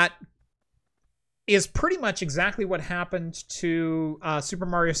 That is pretty much exactly what happened to Super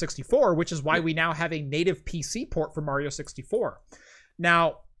Mario 64, which is why we now have a native PC port for Mario 64.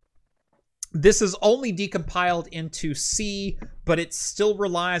 Now, this is only decompiled into C, but it still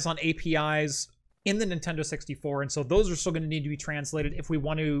relies on APIs in the Nintendo 64, and so those are still going to need to be translated if we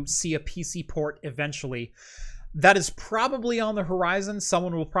want to see a PC port eventually. That is probably on the horizon.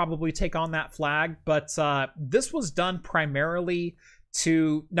 Someone will probably take on that flag, but this was done primarily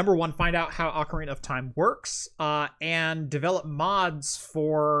to, number one, find out how Ocarina of Time works, and develop mods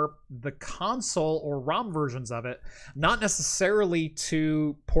for the console or ROM versions of it, not necessarily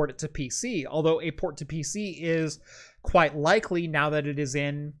to port it to PC, although a port to PC is quite likely now that it is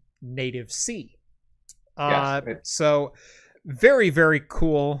in native C. Yes. So very, very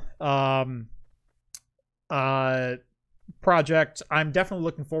cool project. I'm definitely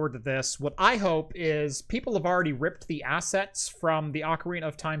looking forward to this. What I hope is people have already ripped the assets from the Ocarina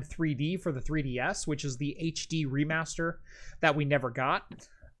of Time 3D for the 3DS, which is the HD remaster that we never got.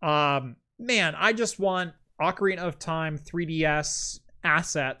 Man, I just want Ocarina of Time 3DS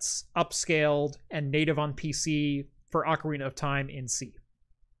assets upscaled and native on PC for Ocarina of Time in C.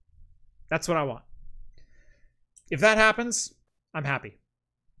 That's what I want. If that happens, I'm happy.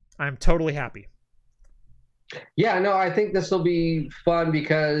 I'm totally happy. Yeah, no, I think this will be fun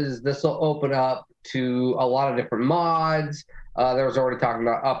because this will open up to a lot of different mods. There was already talking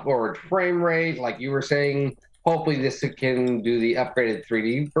about upward frame rate, like you were saying. Hopefully this can do the upgraded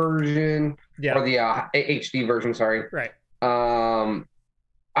 3D version, or the HD version, sorry. Right.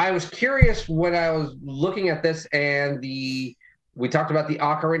 I was curious when I was looking at this, and we talked about the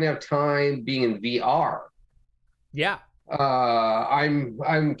Ocarina of Time being in VR. Yeah.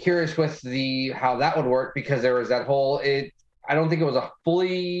 I'm curious with how that would work, because there was that whole I don't think it was a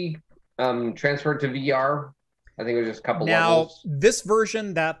fully transferred to VR. I think it was just a couple levels. Now, this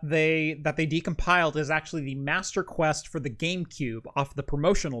version that they decompiled is actually the Master Quest for the GameCube off the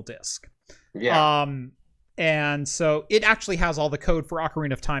promotional disc. Yeah. And so it actually has all the code for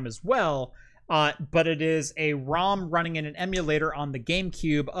Ocarina of Time as well. But it is a ROM running in an emulator on the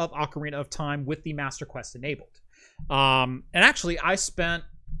GameCube of Ocarina of Time with the Master Quest enabled. And actually, I spent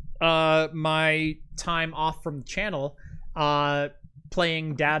my time off from the channel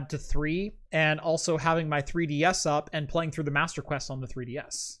playing Dad to 3, and also having my 3DS up and playing through the Master Quest on the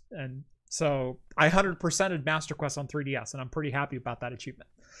 3DS. And so I 100%ed Master Quest on 3DS, and I'm pretty happy about that achievement.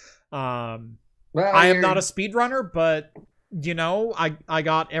 I am not a speedrunner, but I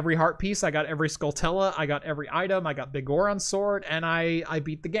got every heart piece, I got every Skulltella, I got every item, I got Big Goron sword, and I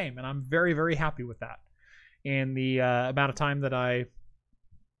beat the game, and I'm very, very happy with that in the amount of time that I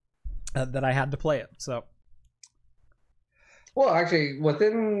had to play it. So, well, actually,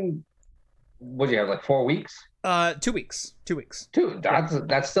 within what do you have, like 4 weeks? 2 weeks. 2 weeks.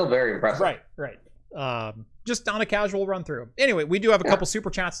 That's still very impressive. Right. Just on a casual run through. Anyway, we do have a couple super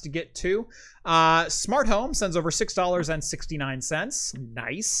chats to get to. Smart Home sends over $6.69.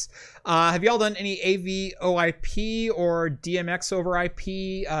 Nice. Have y'all done any AVOIP or DMX over IP?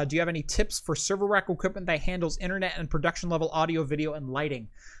 Do you have any tips for server rack equipment that handles internet and production level audio, video, and lighting?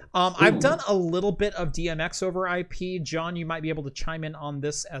 I've done a little bit of DMX over IP. John, you might be able to chime in on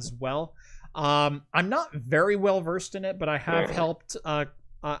this as well. I'm not very well versed in it, but I have helped.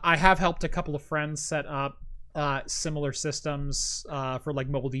 I have helped a couple of friends set up similar systems for like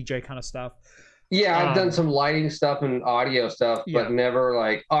mobile DJ kind of stuff. Yeah, I've done some lighting stuff and audio stuff, but never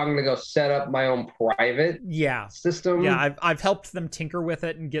like, I'm gonna go set up my own private system. Yeah, I've helped them tinker with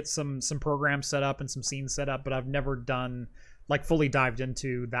it and get some programs set up and some scenes set up, but I've never done like fully dived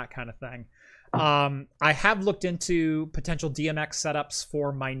into that kind of thing. I have looked into potential DMX setups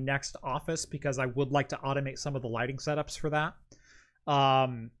for my next office because I would like to automate some of the lighting setups for that.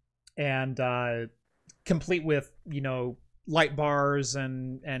 complete with, light bars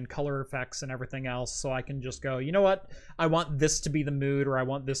and color effects and everything else, so I can just go, you know what, I want this to be the mood, or I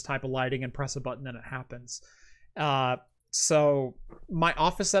want this type of lighting, and press a button and it happens. So my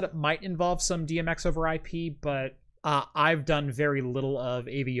office setup might involve some DMX over IP, but I've done very little of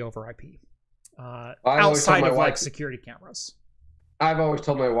AV over IP outside of like security cameras. I've always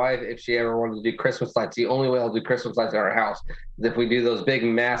told my wife, if she ever wanted to do Christmas lights, the only way I'll do Christmas lights in our house is if we do those big,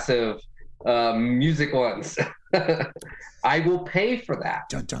 massive music ones. I will pay for that.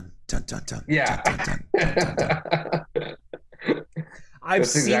 Dun, dun, dun, dun, dun, yeah. Dun, dun, dun, dun, dun, dun. I've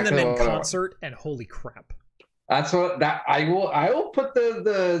seen them in concert, and holy crap. That's what I will put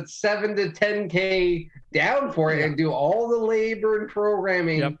the 7 to 10K down for it and do all the labor and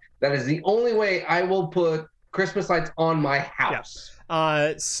programming. Yep. That is the only way I will put Christmas lights on my house.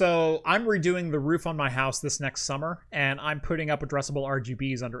 Yeah. So I'm redoing the roof on my house this next summer, and I'm putting up addressable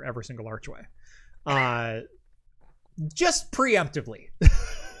RGBs under every single archway. Just preemptively.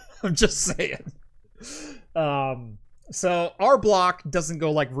 I'm just saying. So our block doesn't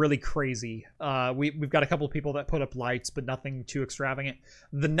go like really crazy. We've got a couple of people that put up lights, but nothing too extravagant.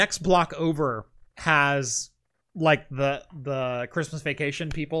 The next block over has like the Christmas Vacation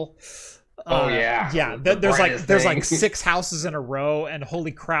people. Yeah. There's like 6 houses in a row, and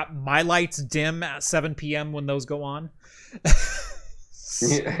holy crap, my lights dim at 7 p.m. when those go on.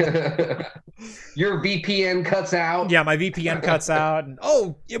 Your VPN cuts out. Yeah, my VPN cuts out, and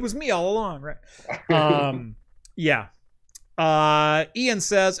it was me all along, right? Yeah. Ian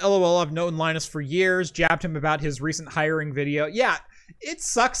says, LOL, I've known Linus for years, jabbed him about his recent hiring video. Yeah, it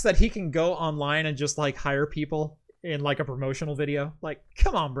sucks that he can go online and just like hire people in like a promotional video. Like,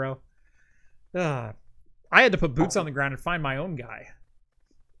 come on, bro. I had to put boots on the ground and find my own guy.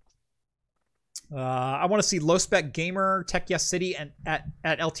 I want to see Low Spec Gamer, Tech Yes City, and at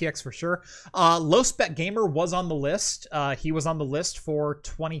LTX for sure. Low Spec Gamer was on the list. He was on the list for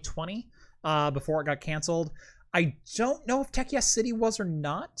 2020 before it got canceled. I don't know if Tech Yes City was or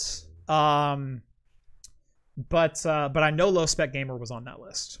not. But I know Low Spec Gamer was on that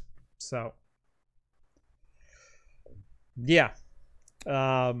list. So yeah.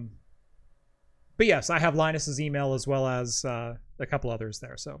 But yes, I have Linus's email as well as a couple others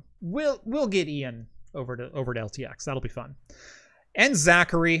there. So we'll get Ian over to LTX. That'll be fun. And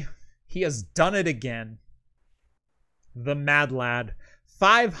Zachary, he has done it again. The Mad Lad,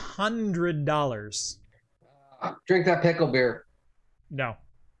 $500. Drink that pickle beer. No.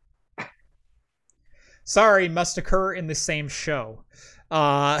 Sorry, must occur in the same show.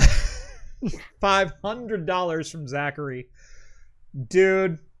 $500 from Zachary.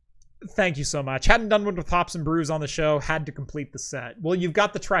 Dude, thank you so much. Hadn't done one with Pops and Brews on the show. Had to complete the set. Well, you've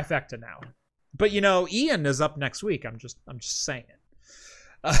got the trifecta now. But Ian is up next week. I'm just saying.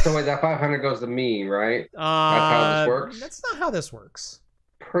 So wait, that 500 goes to me, right? That's how this works? That's not how this works.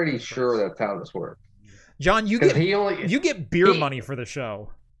 Pretty sure that's how this works. John, you get beer money for the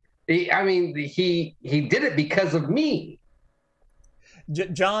show. He did it because of me.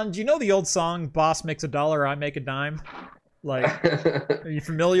 John, do you know the old song, Boss Makes a Dollar, I Make a Dime? Like, are you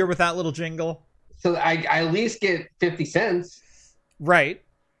familiar with that little jingle? So I at least get 50 cents. Right.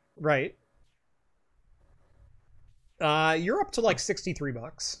 You're up to like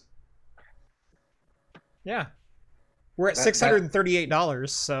 $63. Yeah. We're at $638,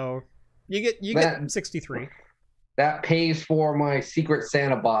 so you get 63. That pays for my Secret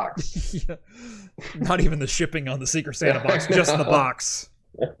Santa box. Yeah. Not even the shipping on the Secret Santa box, just the box.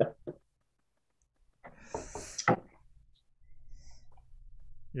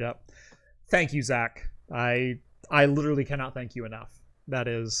 Yep. Thank you, Zach. I literally cannot thank you enough. That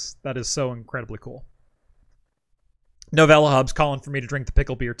is so incredibly cool. Novella Hub's calling for me to drink the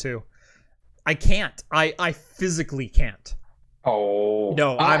pickle beer too. I can't. I physically can't. Oh.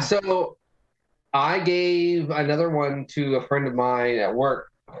 No. So I gave another one to a friend of mine at work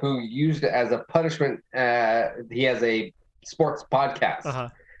who used it as a punishment. He has a sports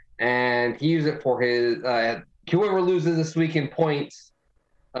podcast, and he used it for his whoever loses this week in points,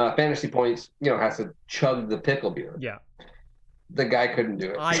 fantasy points, has to chug the pickle beer. Yeah. The guy couldn't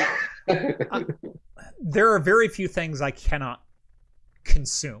do it. There are very few things I cannot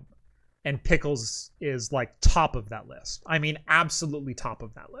consume, and pickles is like top of that list. I mean, absolutely top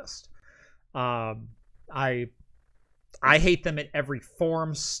of that list. I hate them in every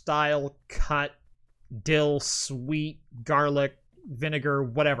form, style, cut, dill, sweet, garlic, vinegar,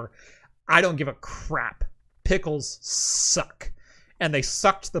 whatever. I don't give a crap. Pickles suck. And they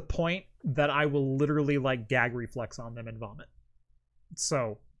suck to the point that I will literally like gag reflex on them and vomit.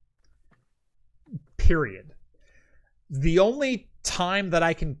 So, period. The only time that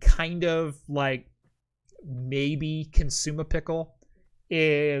I can kind of like maybe consume a pickle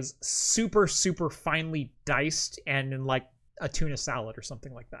is super, super finely diced and in like a tuna salad or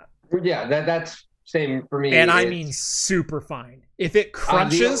something like that. Yeah, that's same for me. And I mean super fine. If it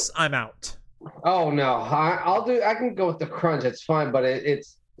crunches, I'm out. Oh no, I can go with the crunch. It's fine, but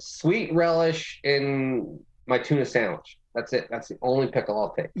it's sweet relish in my tuna sandwich. That's it. That's the only pickle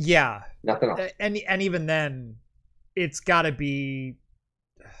I'll take. Yeah. Nothing else. And even then, it's got to be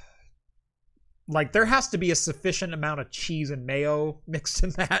like there has to be a sufficient amount of cheese and mayo mixed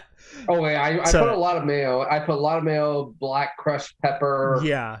in that. Oh wait, I put a lot of mayo. I put a lot of mayo, black crushed pepper.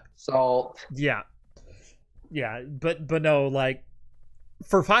 Yeah. Salt. Yeah. Yeah, but no, like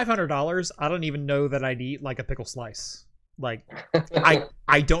for $500, I don't even know that I'd eat like a pickle slice. Like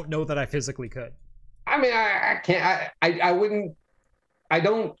I don't know that I physically could. I mean, I can't. I wouldn't. I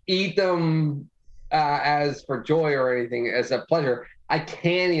don't eat them as for joy or anything, as a pleasure. I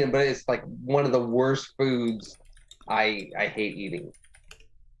can eat them, but it's like one of the worst foods I hate eating.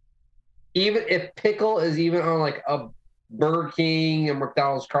 Even if pickle is even on like a Burger King and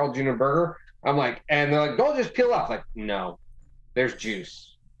McDonald's Carl Jr. burger, I'm like, and they're like, don't just peel off. Like, no, there's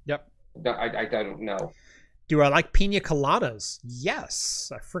juice. Yep. I don't know. Do I like pina coladas?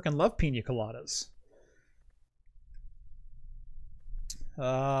 Yes. I freaking love pina coladas.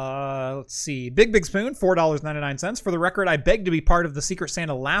 Let's see. Big Spoon, $4.99. For the record, I begged to be part of the Secret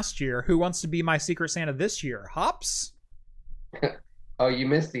Santa last year. Who wants to be my Secret Santa this year? Hops? Oh, you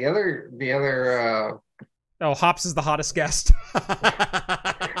missed the other. Oh, Hops is the hottest guest.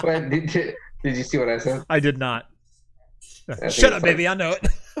 Well, did you see what I said? I did not. Shut up, baby. I know it.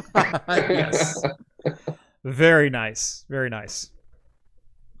 Yes. Very nice. Very nice.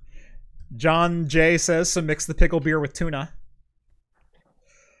 John J says, so mix the pickle beer with tuna.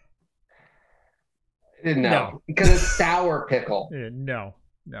 No, because it's sour pickle. No.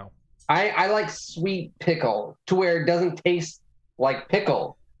 I like sweet pickle to where it doesn't taste like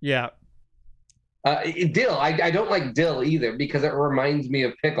pickle. Yeah. Dill. I don't like dill either because it reminds me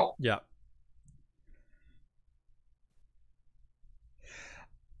of pickle. Yeah.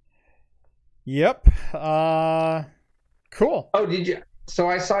 Yep. Cool. Oh, did you? So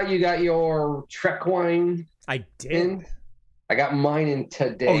I saw you got your Trek wine. I did. In. I got mine in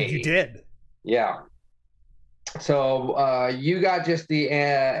today. Oh, you did? Yeah. So you got just the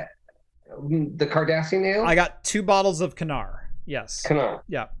Cardassian ale? I got 2 bottles of Kanar. Yes. Kanar.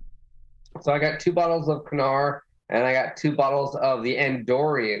 Yeah. So I got 2 bottles of Kanar, and I got 2 bottles of the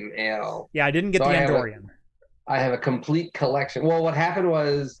Andorian ale. Yeah, I didn't get the Andorian. I have a complete collection. Well, what happened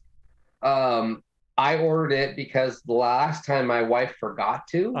was I ordered it because the last time my wife forgot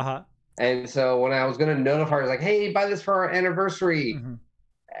to. Uh-huh. And so when I was going to notify her, I was like, hey, buy this for our anniversary.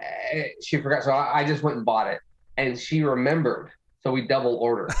 Mm-hmm. She forgot. So I just went and bought it. And she remembered. So we double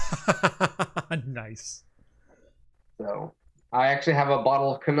ordered. Nice. So I actually have a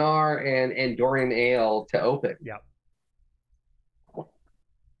bottle of Kanar and Andorian ale to open. Yeah.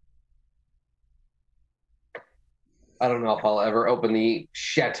 I don't know if I'll ever open the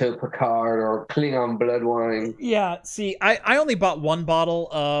Chateau Picard or Klingon blood wine. Yeah, see, I only bought 1 bottle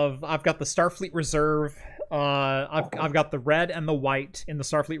of. I've got the Starfleet Reserve. I've got the red and the white in the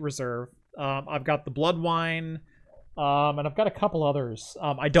Starfleet Reserve. I've got the blood wine, and I've got a couple others.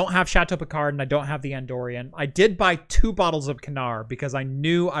 I don't have Chateau Picard and I don't have the Andorian. I did buy 2 bottles of Kanar because I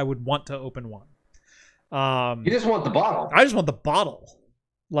knew I would want to open one. You just want the bottle. I just want the bottle.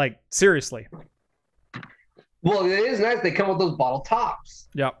 Like, seriously. Well, it is nice. They come with those bottle tops.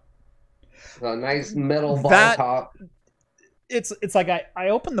 Yep. A nice metal bottle top. It's like I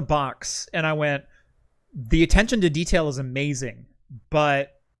opened the box and I went, the attention to detail is amazing,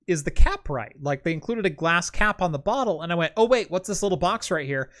 but is the cap right? Like, they included a glass cap on the bottle, and I went, oh wait, what's this little box right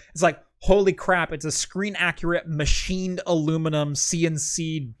here? It's like, holy crap, it's a screen accurate machined aluminum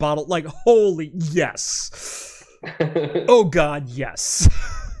CNC bottle. Like, holy yes. Oh god, yes.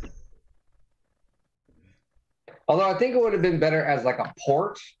 Although I think it would have been better as like a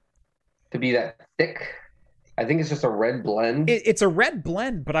port to be that thick. I think it's just a red blend. It's a red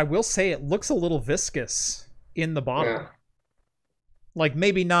blend, but I will say it looks a little viscous in the bottle. Yeah. Like,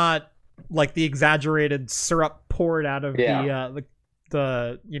 maybe not like the exaggerated syrup poured out of the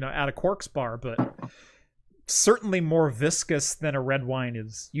out of Quark's bar, but certainly more viscous than a red wine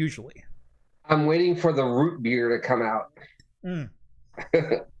is usually. I'm waiting for the root beer to come out.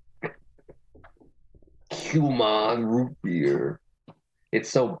 Human root beer. It's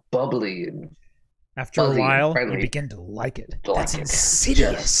so bubbly and after a while you begin to like it. That's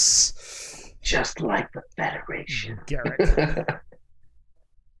insidious. Just like the Federation. Garrett.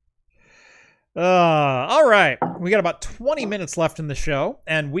 All right. We got about 20 minutes left in the show,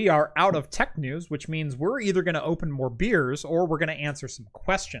 and we are out of tech news, which means we're either going to open more beers or we're going to answer some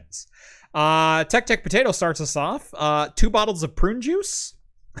questions. Tech Potato starts us off. 2 bottles of prune juice.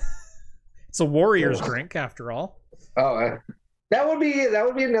 It's a Warriors drink, after all. Oh, that would be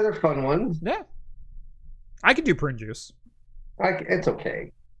another fun one. Yeah. I could do prune juice. It's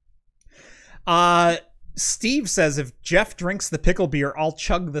okay. Steve says if Jeff drinks the pickle beer, I'll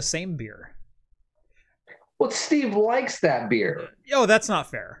chug the same beer. Well, Steve likes that beer. Oh, that's not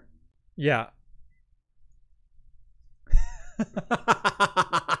fair. Yeah.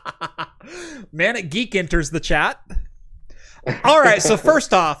 Manic Geek enters the chat. All right, so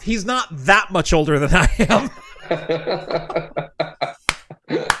first off, he's not that much older than I am.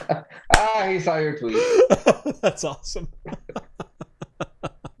 He saw your tweet. That's awesome.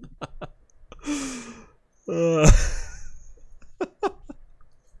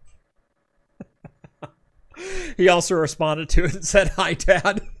 He also responded to it and said, "Hi,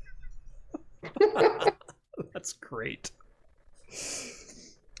 Dad." That's great.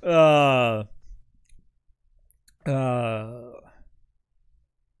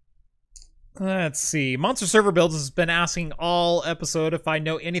 Let's see. Monster Server Builds has been asking all episode if I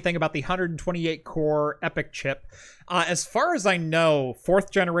know anything about the 128 core EPYC chip. As far as I know,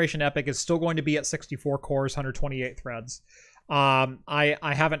 4th generation EPYC is still going to be at 64 cores, 128 threads. I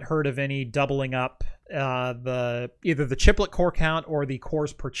haven't heard of any doubling up either the chiplet core count or the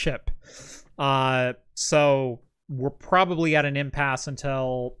cores per chip. So we're probably at an impasse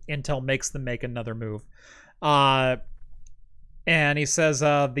until Intel makes them make another move. And he says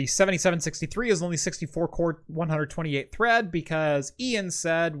the 7763 is only 64 core 128 thread because Ian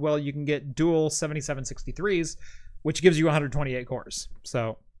said, well, you can get dual 7763s, which gives you 128 cores.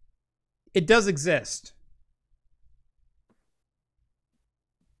 So it does exist.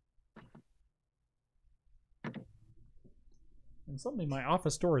 And suddenly my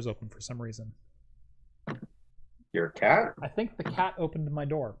office door is open for some reason. Your cat? I think the cat opened my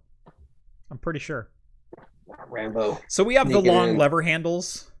door. I'm pretty sure. Rambo. So we have the long lever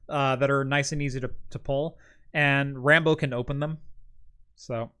handles that are nice and easy to pull, and Rambo can open them.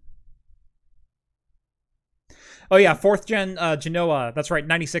 So. Oh yeah, 4th gen Genoa. That's right,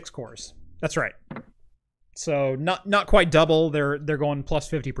 96 cores. That's right. So not quite double. They're going plus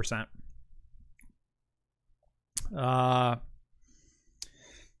 50%.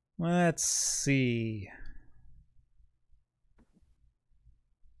 Let's see.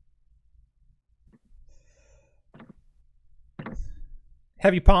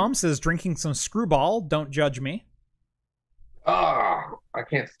 Heavy Palm says drinking some Screwball. Don't judge me. I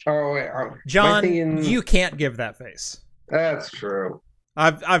can't. Oh, wait. John, you can't give that face. That's true.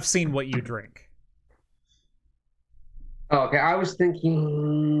 I've seen what you drink. Okay, I was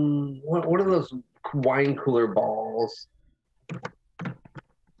thinking, what are those wine cooler balls? What are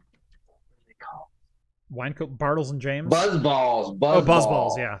they called? Wine cooler Bartles and James. Buzz balls. Buzz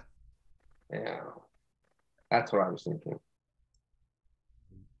balls. Yeah. Yeah, that's what I was thinking.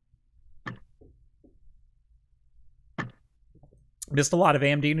 Missed a lot of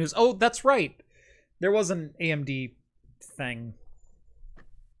AMD news. Oh, that's right. There was an AMD thing.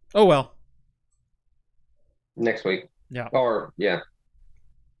 Oh, well. Next week. Yeah. Or, yeah.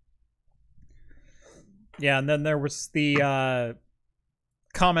 Yeah, and then there was the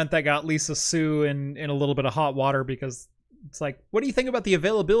comment that got Lisa Su in a little bit of hot water because it's like, what do you think about the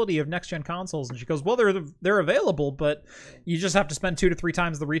availability of next-gen consoles? And she goes, well, they're available, but you just have to spend 2 to 3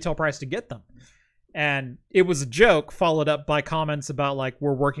 times the retail price to get them. And it was a joke followed up by comments about like,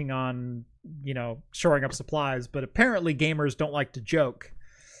 we're working on, shoring up supplies, but apparently gamers don't like to joke.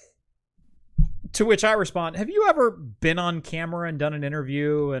 To which I respond, have you ever been on camera and done an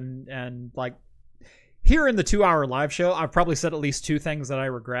interview and like here in the 2-hour live show, I've probably said at least 2 things that I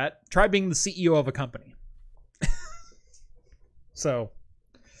regret. Try being the CEO of a company. So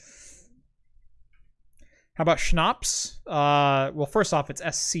how about schnapps? Well, first off, it's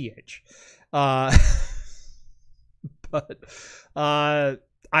SCH. But I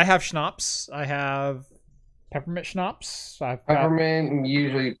have schnapps. I have peppermint schnapps. I've got peppermint,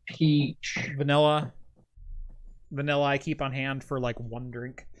 usually peach. Vanilla I keep on hand for like 1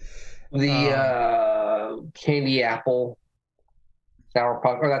 drink. The candy apple. Sour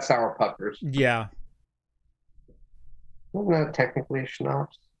pucker. That's sour puckers. Yeah. Isn't that technically a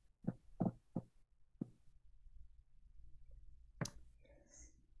schnapps?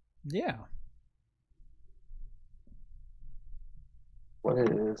 Yeah. What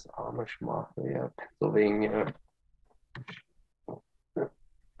is Amish Mafia, Pennsylvania?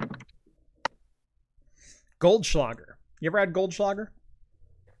 Goldschlager. You ever had Goldschlager?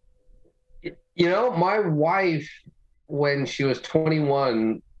 My wife, when she was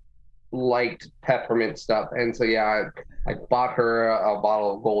 21, liked peppermint stuff, and so I bought her a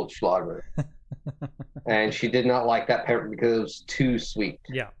bottle of Goldschlager, and she did not like that peppermint because it was too sweet.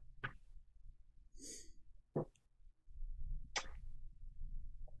 Yeah.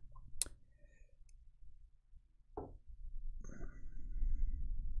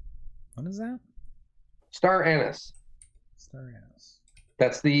 What is that? Star Anise. Star Anise.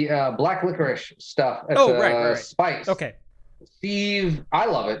 That's the black licorice stuff. It's right. Spice. Okay. Steve, I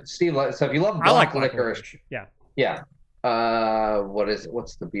love it. Steve, so if you love black licorice, yeah. What is it?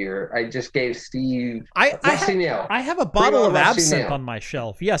 What's the beer? I just gave Steve Rusty Nail. I have a bottle of absinthe on my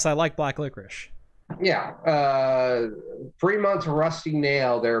shelf. Yes, I like black licorice. Yeah. 3 months Rusty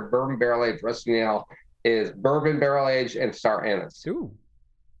Nail, their bourbon barrel aged Rusty Nail is bourbon barrel aged and Star Anise. Ooh.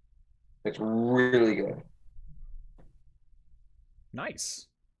 It's really good. Nice.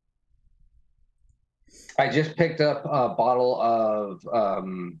 I just picked up a bottle of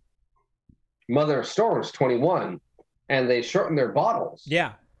Mother of Storms 21, and they shortened their bottles.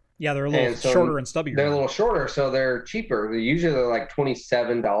 Yeah, they're a little shorter and stubbier. They're a little shorter, so they're cheaper. They're like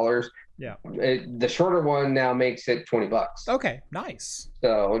 $27. Yeah. The shorter one now makes it $20. Okay, nice.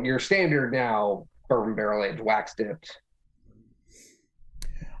 So your standard now bourbon barrel aged wax dipped.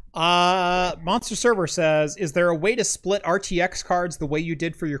 Monster Server says, is there a way to split RTX cards the way you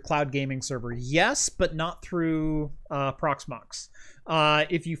did for your cloud gaming server? Yes, but not through Proxmox.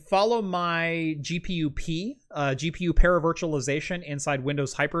 If you follow my GPU-P, GPU paravirtualization inside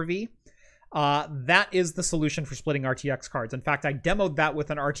Windows Hyper-V, that is the solution for splitting RTX cards. In fact, I demoed that with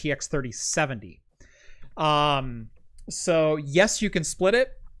an RTX 3070. So yes, you can split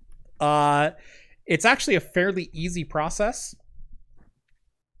it. It's actually a fairly easy process.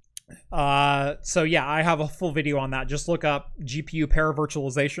 So yeah, I have a full video on that. Just look up GPU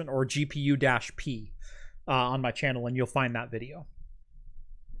paravirtualization or GPU-P on my channel and you'll find that video.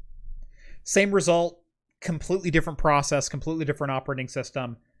 Same result, completely different process, completely different operating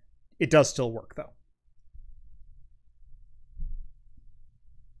system. It does still work though.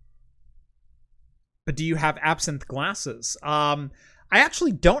 But do you have absinthe glasses? I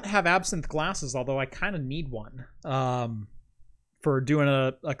actually don't have absinthe glasses, although I kind of need one. For doing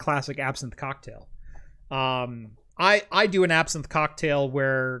a classic absinthe cocktail. I do an absinthe cocktail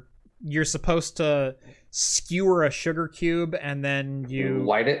where you're supposed to skewer a sugar cube and then you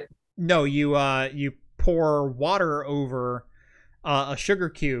light it. No, you pour water over a sugar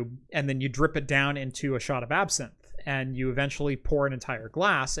cube and then you drip it down into a shot of absinthe and you eventually pour an entire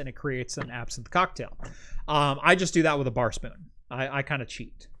glass and it creates an absinthe cocktail. I just do that with a bar spoon. I kind of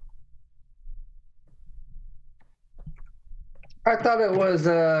cheat. I thought it was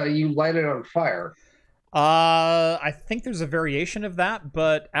you light it on fire. I think there's a variation of that,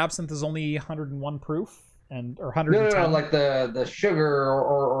 but absinthe is only 101 proof or 110. No, like the sugar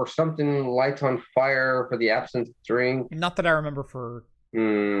or something lights on fire for the absinthe drink. Not that I remember for.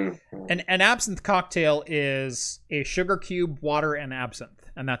 An absinthe cocktail is a sugar cube, water, and absinthe,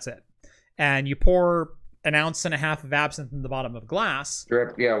 and that's it. And you pour 1.5 ounces of absinthe in the bottom of a glass.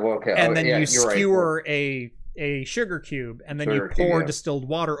 Drip, yeah, well, okay. And then you skewer a sugar cube, and then you pour distilled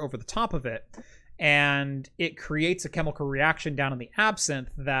water over the top of it, and it creates a chemical reaction down in the absinthe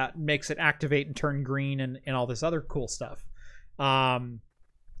that makes it activate and turn green and all this other cool stuff. And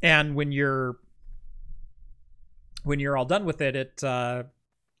when you're all done with it, it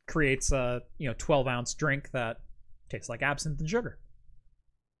creates a 12-ounce drink that tastes like absinthe and sugar.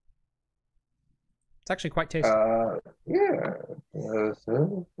 It's actually quite tasty.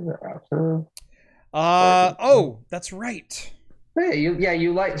 Oh, that's right. Hey,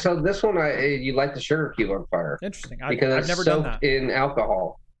 you like, so this one you light the sugar cube on fire. Interesting. Because I've never done that. In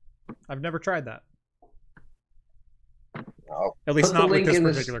alcohol. I've never tried that. No. At least not with this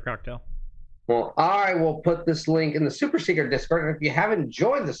particular cocktail. Well, I will put this link in the Super Secret Discord. And if you haven't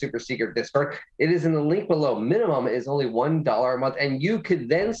joined the Super Secret Discord, it is in the link below. Minimum is only $1 a month, and you could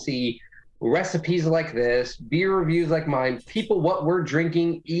then see recipes like this, beer reviews like mine, people what we're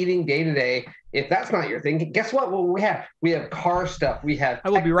drinking, eating day to day. If that's not your thing, guess what? Well, we have car stuff. We have. I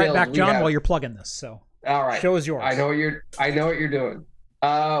will be right back, John, while you're plugging this. So all right, show is yours. I know what you're doing.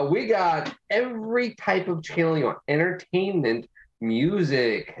 We got every type of channel you want: entertainment,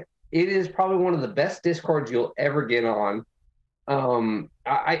 music. It is probably one of the best Discords you'll ever get on.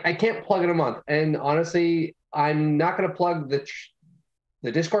 I can't plug in a month, and honestly, I'm not going to plug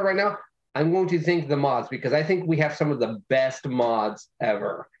the Discord right now. I'm going to thank the mods because I think we have some of the best mods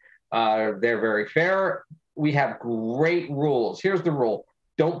ever. They're very fair. We have great rules. Here's the rule: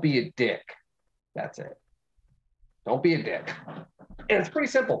 don't be a dick. That's it. Don't be a dick. And it's pretty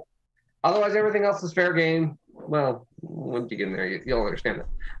simple. Otherwise, everything else is fair game. Well, once you get in there, you'll understand that.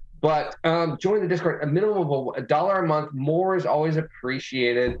 But join the Discord. A minimum of $1 a month. More is always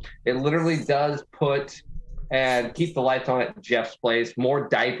appreciated. It literally does put and keep the lights on at Jeff's place. More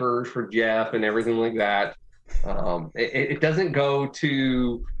diapers for Jeff and everything like that. It doesn't go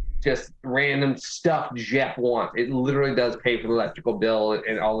to just random stuff Jeff wants. It literally does pay for the electrical bill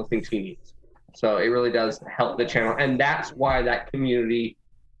and all the things he needs. So it really does help the channel. And that's why that community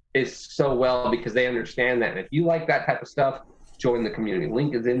is so well, because they understand that. And if you like that type of stuff, join the community.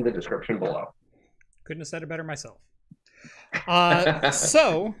 Link is in the description below. Couldn't have said it better myself.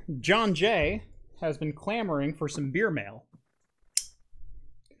 So, John J. has been clamoring for some beer mail.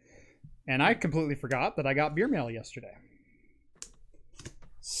 And I completely forgot that I got beer mail yesterday.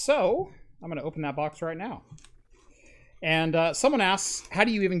 So, I'm going to open that box right now. And someone asks, how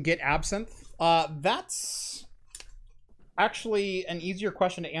do you even get absinthe? That's actually an easier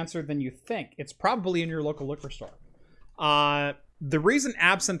question to answer than you think. It's probably in your local liquor store. The reason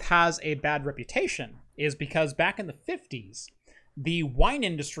absinthe has a bad reputation is because back in the 50s, the wine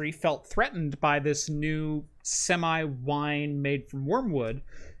industry felt threatened by this new semi-wine made from wormwood.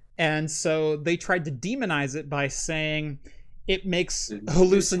 And so they tried to demonize it by saying it makes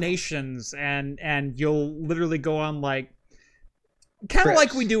hallucinations and you'll literally go on like kind of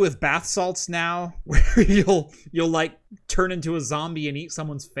like we do with bath salts now, where you'll like turn into a zombie and eat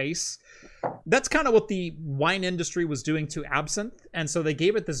someone's face. That's kind of what the wine industry was doing to absinthe, and so they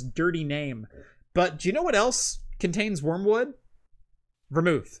gave it this dirty name. But do you know what else contains wormwood?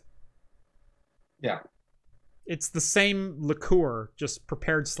 Vermouth. Yeah. It's the same liqueur, just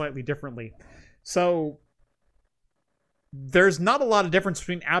prepared slightly differently. So there's not a lot of difference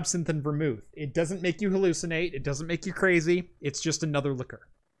between absinthe and vermouth. It doesn't make you hallucinate. It doesn't make you crazy. It's just another liquor.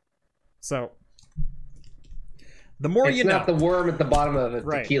 So the more you know. It's not the worm at the bottom of a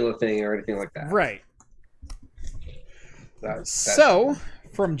tequila thing or anything like that. Right. So,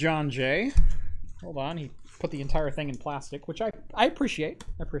 from John J. Hold on, he put the entire thing in plastic, which I appreciate.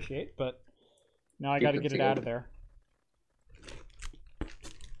 But now I got to get it out of there.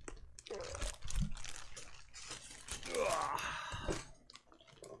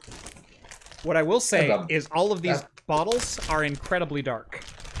 What I will say is all of these bottles are incredibly dark.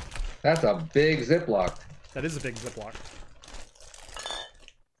 That's a big Ziploc. That is a big Ziploc.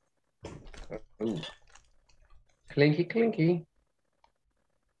 Ooh. Clinky, clinky.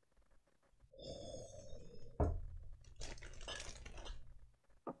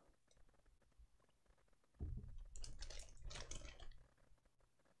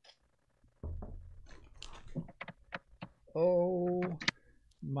 Oh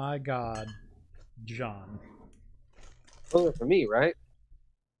my God, John. Oh, for me, right?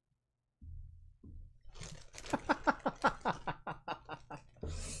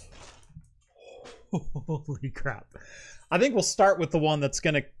 Holy crap. I think we'll start with the one that's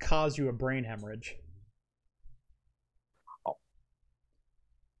going to cause you a brain hemorrhage. Oh.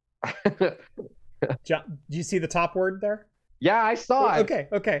 John, do you see the top word there? Yeah, I saw it.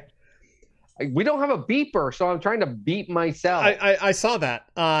 Okay. We don't have a beeper, so I'm trying to beep myself. I saw that.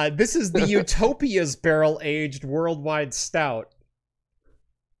 This is the Utopia's barrel-aged worldwide stout.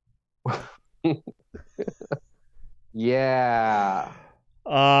 Yeah.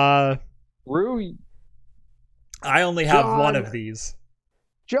 Rue, I only have one of these.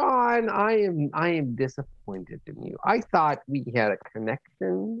 John, I am disappointed in you. I thought we had a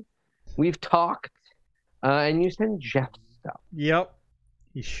connection. We've talked, and you send Jeff stuff. Yep.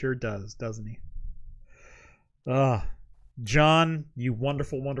 He sure does, doesn't he? John, you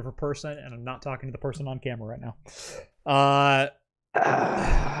wonderful, wonderful person, and I'm not talking to the person on camera right now.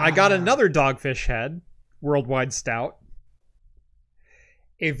 I got another Dogfish Head worldwide stout.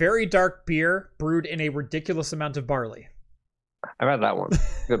 A very dark beer brewed in a ridiculous amount of barley. I've had that one.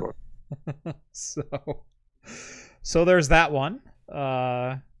 Good one. So there's that one.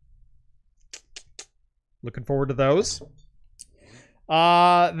 Looking forward to those.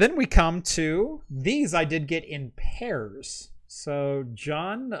 Then we come to these. I did get in pairs. So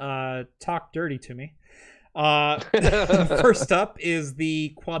John, talk dirty to me. First up is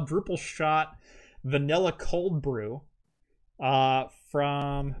the quadruple shot vanilla cold brew.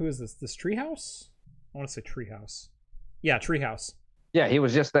 From who is this? This Treehouse? I want to say Treehouse. Yeah, Treehouse. Yeah, he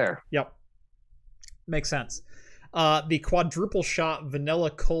was just there. Yep. Makes sense. The quadruple shot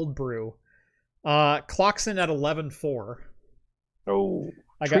vanilla cold brew clocks in at 11.4. Oh,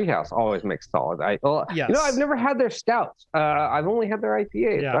 Treehouse always makes solid. Yes. You know, I've never had their stouts. I've only had their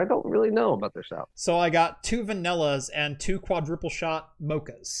IPAs. Yeah. So I don't really know about their stouts. So I got 2 vanillas and 2 quadruple shot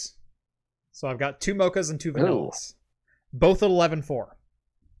mochas. So I've got 2 mochas and 2 vanillas. Ooh. Both at 11.4.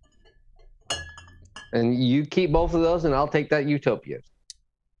 And you keep both of those, and I'll take that Utopia.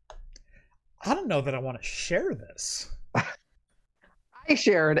 I don't know that I want to share this. I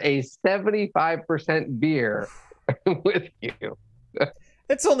shared a 75% beer with you.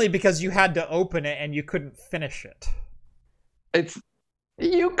 It's only because you had to open it and you couldn't finish it.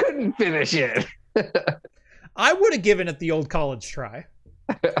 You couldn't finish it. I would have given it the old college try.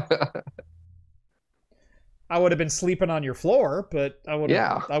 I would have been sleeping on your floor, but I would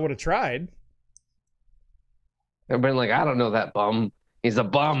have tried. I've been like, I don't know that bum. He's a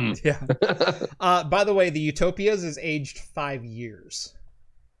bum. Yeah. By the way, the Utopias is aged 5 years.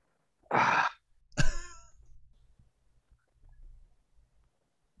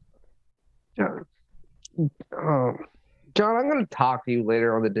 John, I'm going to talk to you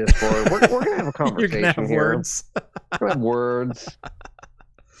later on the Discord. We're going to have a conversation. You're going to have here. words. We're going to have words.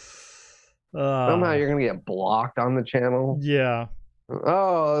 Somehow you're going to get blocked on the channel. Yeah.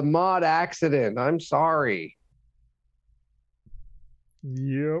 Oh, mod accident. I'm sorry.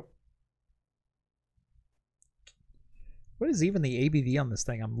 Yep. What is even the ABV on this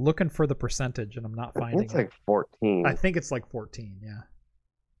thing? I'm looking for the percentage and I'm not finding it. It's like 14. I think it's like 14, yeah.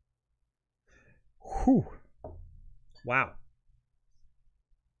 Whew. Wow.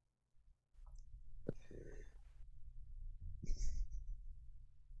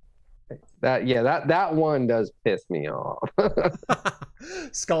 That one does piss me off.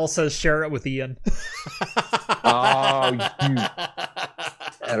 Skull says share it with Ian. Oh, you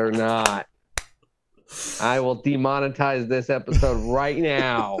better not. I will demonetize this episode right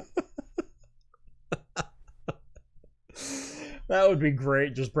now. That would be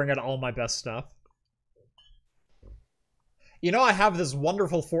great. Just bring out all my best stuff. You know, I have this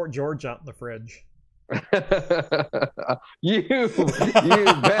wonderful Fort George out in the fridge. You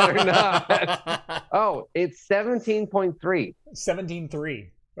better not. Oh, it's 17.3.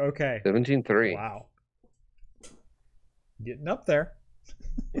 17.3. Okay. 17.3. Wow. Getting up there.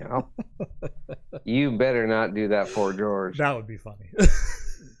 Yeah. You better not do that, Fort George. That would be funny.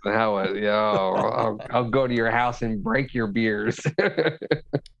 I'll go to your house and break your beers.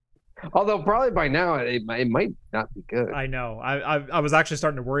 Although probably by now it might not be good. I know. I was actually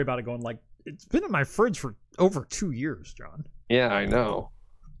starting to worry about it, going like, it's been in my fridge for over 2 years, John. Yeah, I know.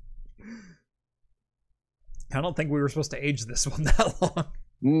 I don't think we were supposed to age this one that long.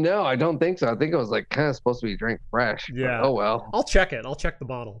 No, I don't think so. I think it was like kind of supposed to be drank fresh. Yeah. Oh well. I'll check it. I'll check the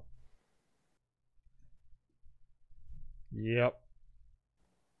bottle. Yep.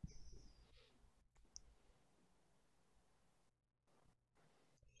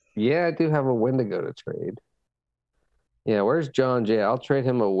 Yeah, I do have a Wendigo to trade. Yeah, where's John J? I'll trade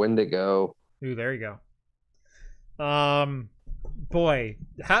him a Wendigo. Ooh, there you go. Boy,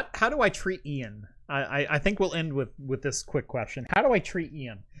 how do I treat Ian? I think we'll end with this quick question. How do I treat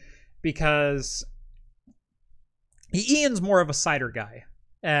Ian? Because Ian's more of a cider guy,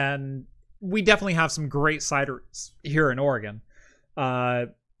 and we definitely have some great ciders here in Oregon.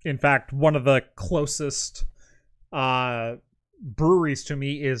 In fact, one of the closest breweries to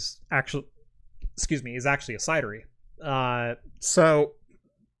me is actually a cidery. So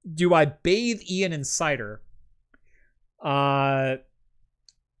do I bathe Ian in cider?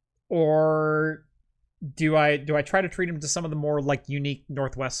 Or do I try to treat him to some of the more like unique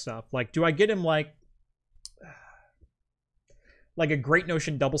Northwest stuff? Like, do I get him like a Great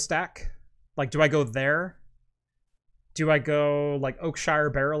Notion double stack? Like, do I go there? Do I go like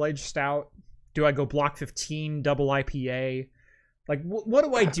Oakshire Barrel Aged Stout? Do I go Block 15 double IPA? Like, what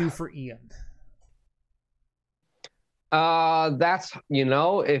do I do for Ian? That's,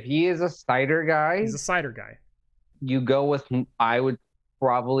 if he is a cider guy, He's a cider guy. You go with, I would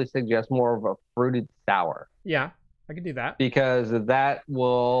probably suggest more of a fruited sour. Yeah, I can do that. Because that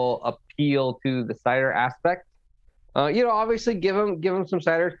will appeal to the cider aspect. Obviously give him some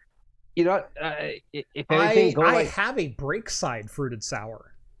cider. If anything, I have a Breakside fruited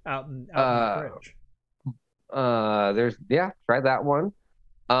sour out in the fridge. Try that one.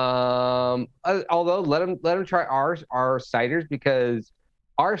 Although let him try our ciders, because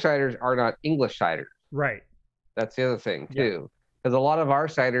our ciders are not English ciders. Right. That's the other thing too, because a lot of our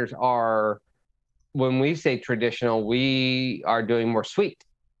ciders are, when we say traditional, we are doing more sweet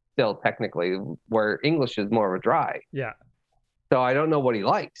still technically, where English is more of a dry. Yeah. So I don't know what he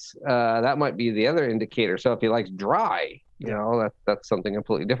likes. That might be the other indicator. So if he likes dry, that's something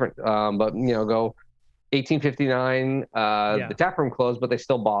completely different. But go 1859. The tap room closed, but they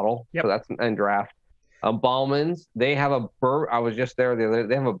still bottle. Yep. So that's and draft. Ballman's, they have a I was just there the other day.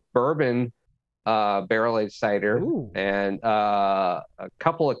 They have a bourbon barrel aged cider. Ooh. And a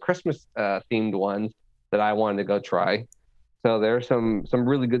couple of Christmas themed ones that I wanted to go try. So there's some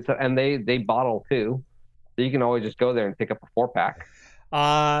really good stuff, and they bottle too, so you can always just go there and pick up a 4-pack.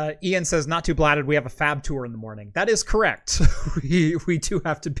 Ian says, not too blatted, we have a fab tour in the morning. That is correct. we do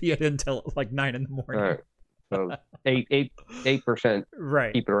have to be at Intel at like 9 in the morning. All right. So 8%.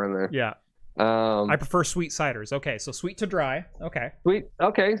 Right. Keep it around there. Yeah. I prefer sweet ciders. Okay, so sweet to dry. Okay. Sweet.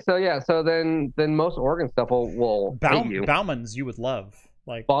 Okay, so yeah, so then most Oregon stuff will hate you. Bauman's you would love.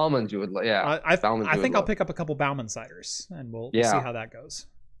 Like Bauman's you would yeah. I think I'll pick up a couple Bauman ciders and we'll see how that goes.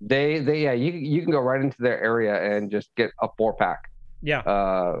 They you can go right into their area and just get a 4-pack.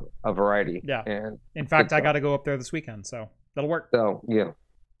 Yeah. A variety. Yeah. And in fact, I got to go up there this weekend, so that'll work. So yeah,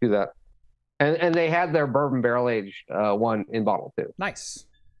 do that. And they had their bourbon barrel aged one in bottle too. Nice.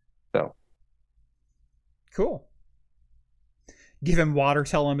 So cool. Give him water.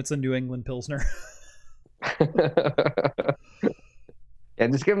 Tell him it's a New England Pilsner. Yeah,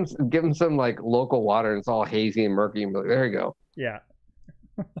 just give him some like local water, and it's all hazy and murky, and be like, there you go. Yeah.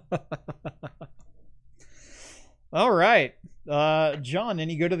 All right. John,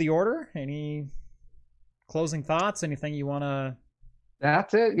 any good of the order? Any closing thoughts? Anything you want to...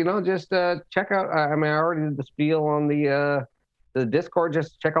 That's it. Just check out... I already did the spiel on the Discord.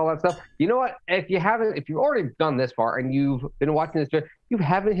 Just check all that stuff. You know what? If you've already done this far and you've been watching this video, you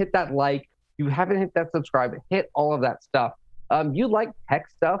haven't hit that like, you haven't hit that subscribe, hit all of that stuff. You like tech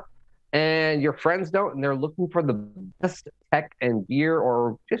stuff, and your friends don't, and they're looking for the best tech and gear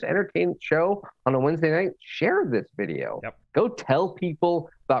or just entertainment show on a Wednesday night, share this video. Yep. Go tell people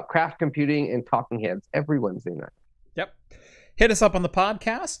about craft computing and talking heads every Wednesday night. Yep. Hit us up on the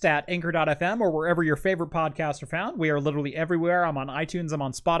podcast at anchor.fm or wherever your favorite podcasts are found. We are literally everywhere. I'm on iTunes. I'm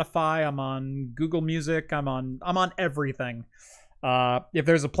on Spotify. I'm on Google Music. I'm on everything. If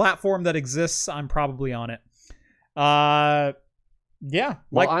there's a platform that exists, I'm probably on it. Yeah.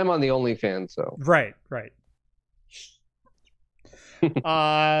 Well, I'm on the OnlyFans, so. Right.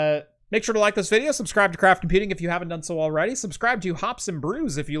 Make sure to like this video, subscribe to Craft Computing if you haven't done so already, subscribe to Hops and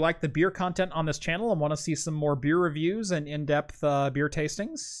Brews if you like the beer content on this channel and want to see some more beer reviews and in-depth beer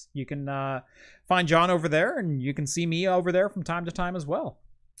tastings. You can find John over there, and you can see me over there from time to time as well.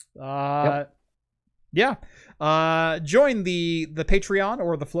 Yep. Yeah. Join the Patreon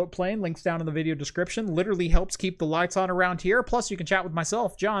or the float plane. Links down in the video description. Literally helps keep the lights on around here. Plus, you can chat with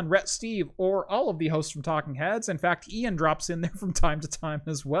myself, John, Rhett, Steve, or all of the hosts from Talking Heads. In fact, Ian drops in there from time to time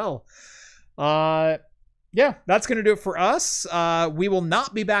as well. Yeah, that's going to do it for us. We will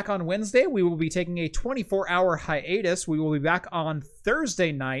not be back on Wednesday. We will be taking a 24-hour hiatus. We will be back on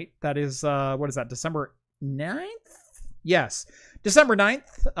Thursday night. That is, what is that, December 9th? Yes, December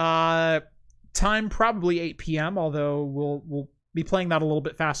 9th. Time probably 8 p.m., although we'll be playing that a little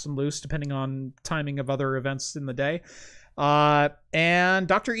bit fast and loose depending on timing of other events in the day. And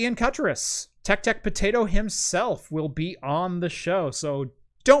Dr. Ian Cuttress, Tech Potato himself, will be on the show. So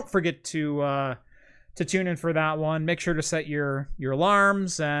don't forget to tune in for that one. Make sure to set your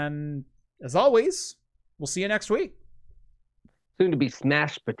alarms. And as always, we'll see you next week. Soon to be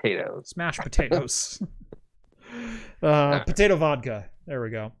smashed potatoes. Smashed potatoes. Potato vodka. There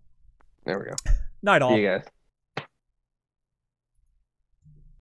we go. There we go. Night all. See you guys.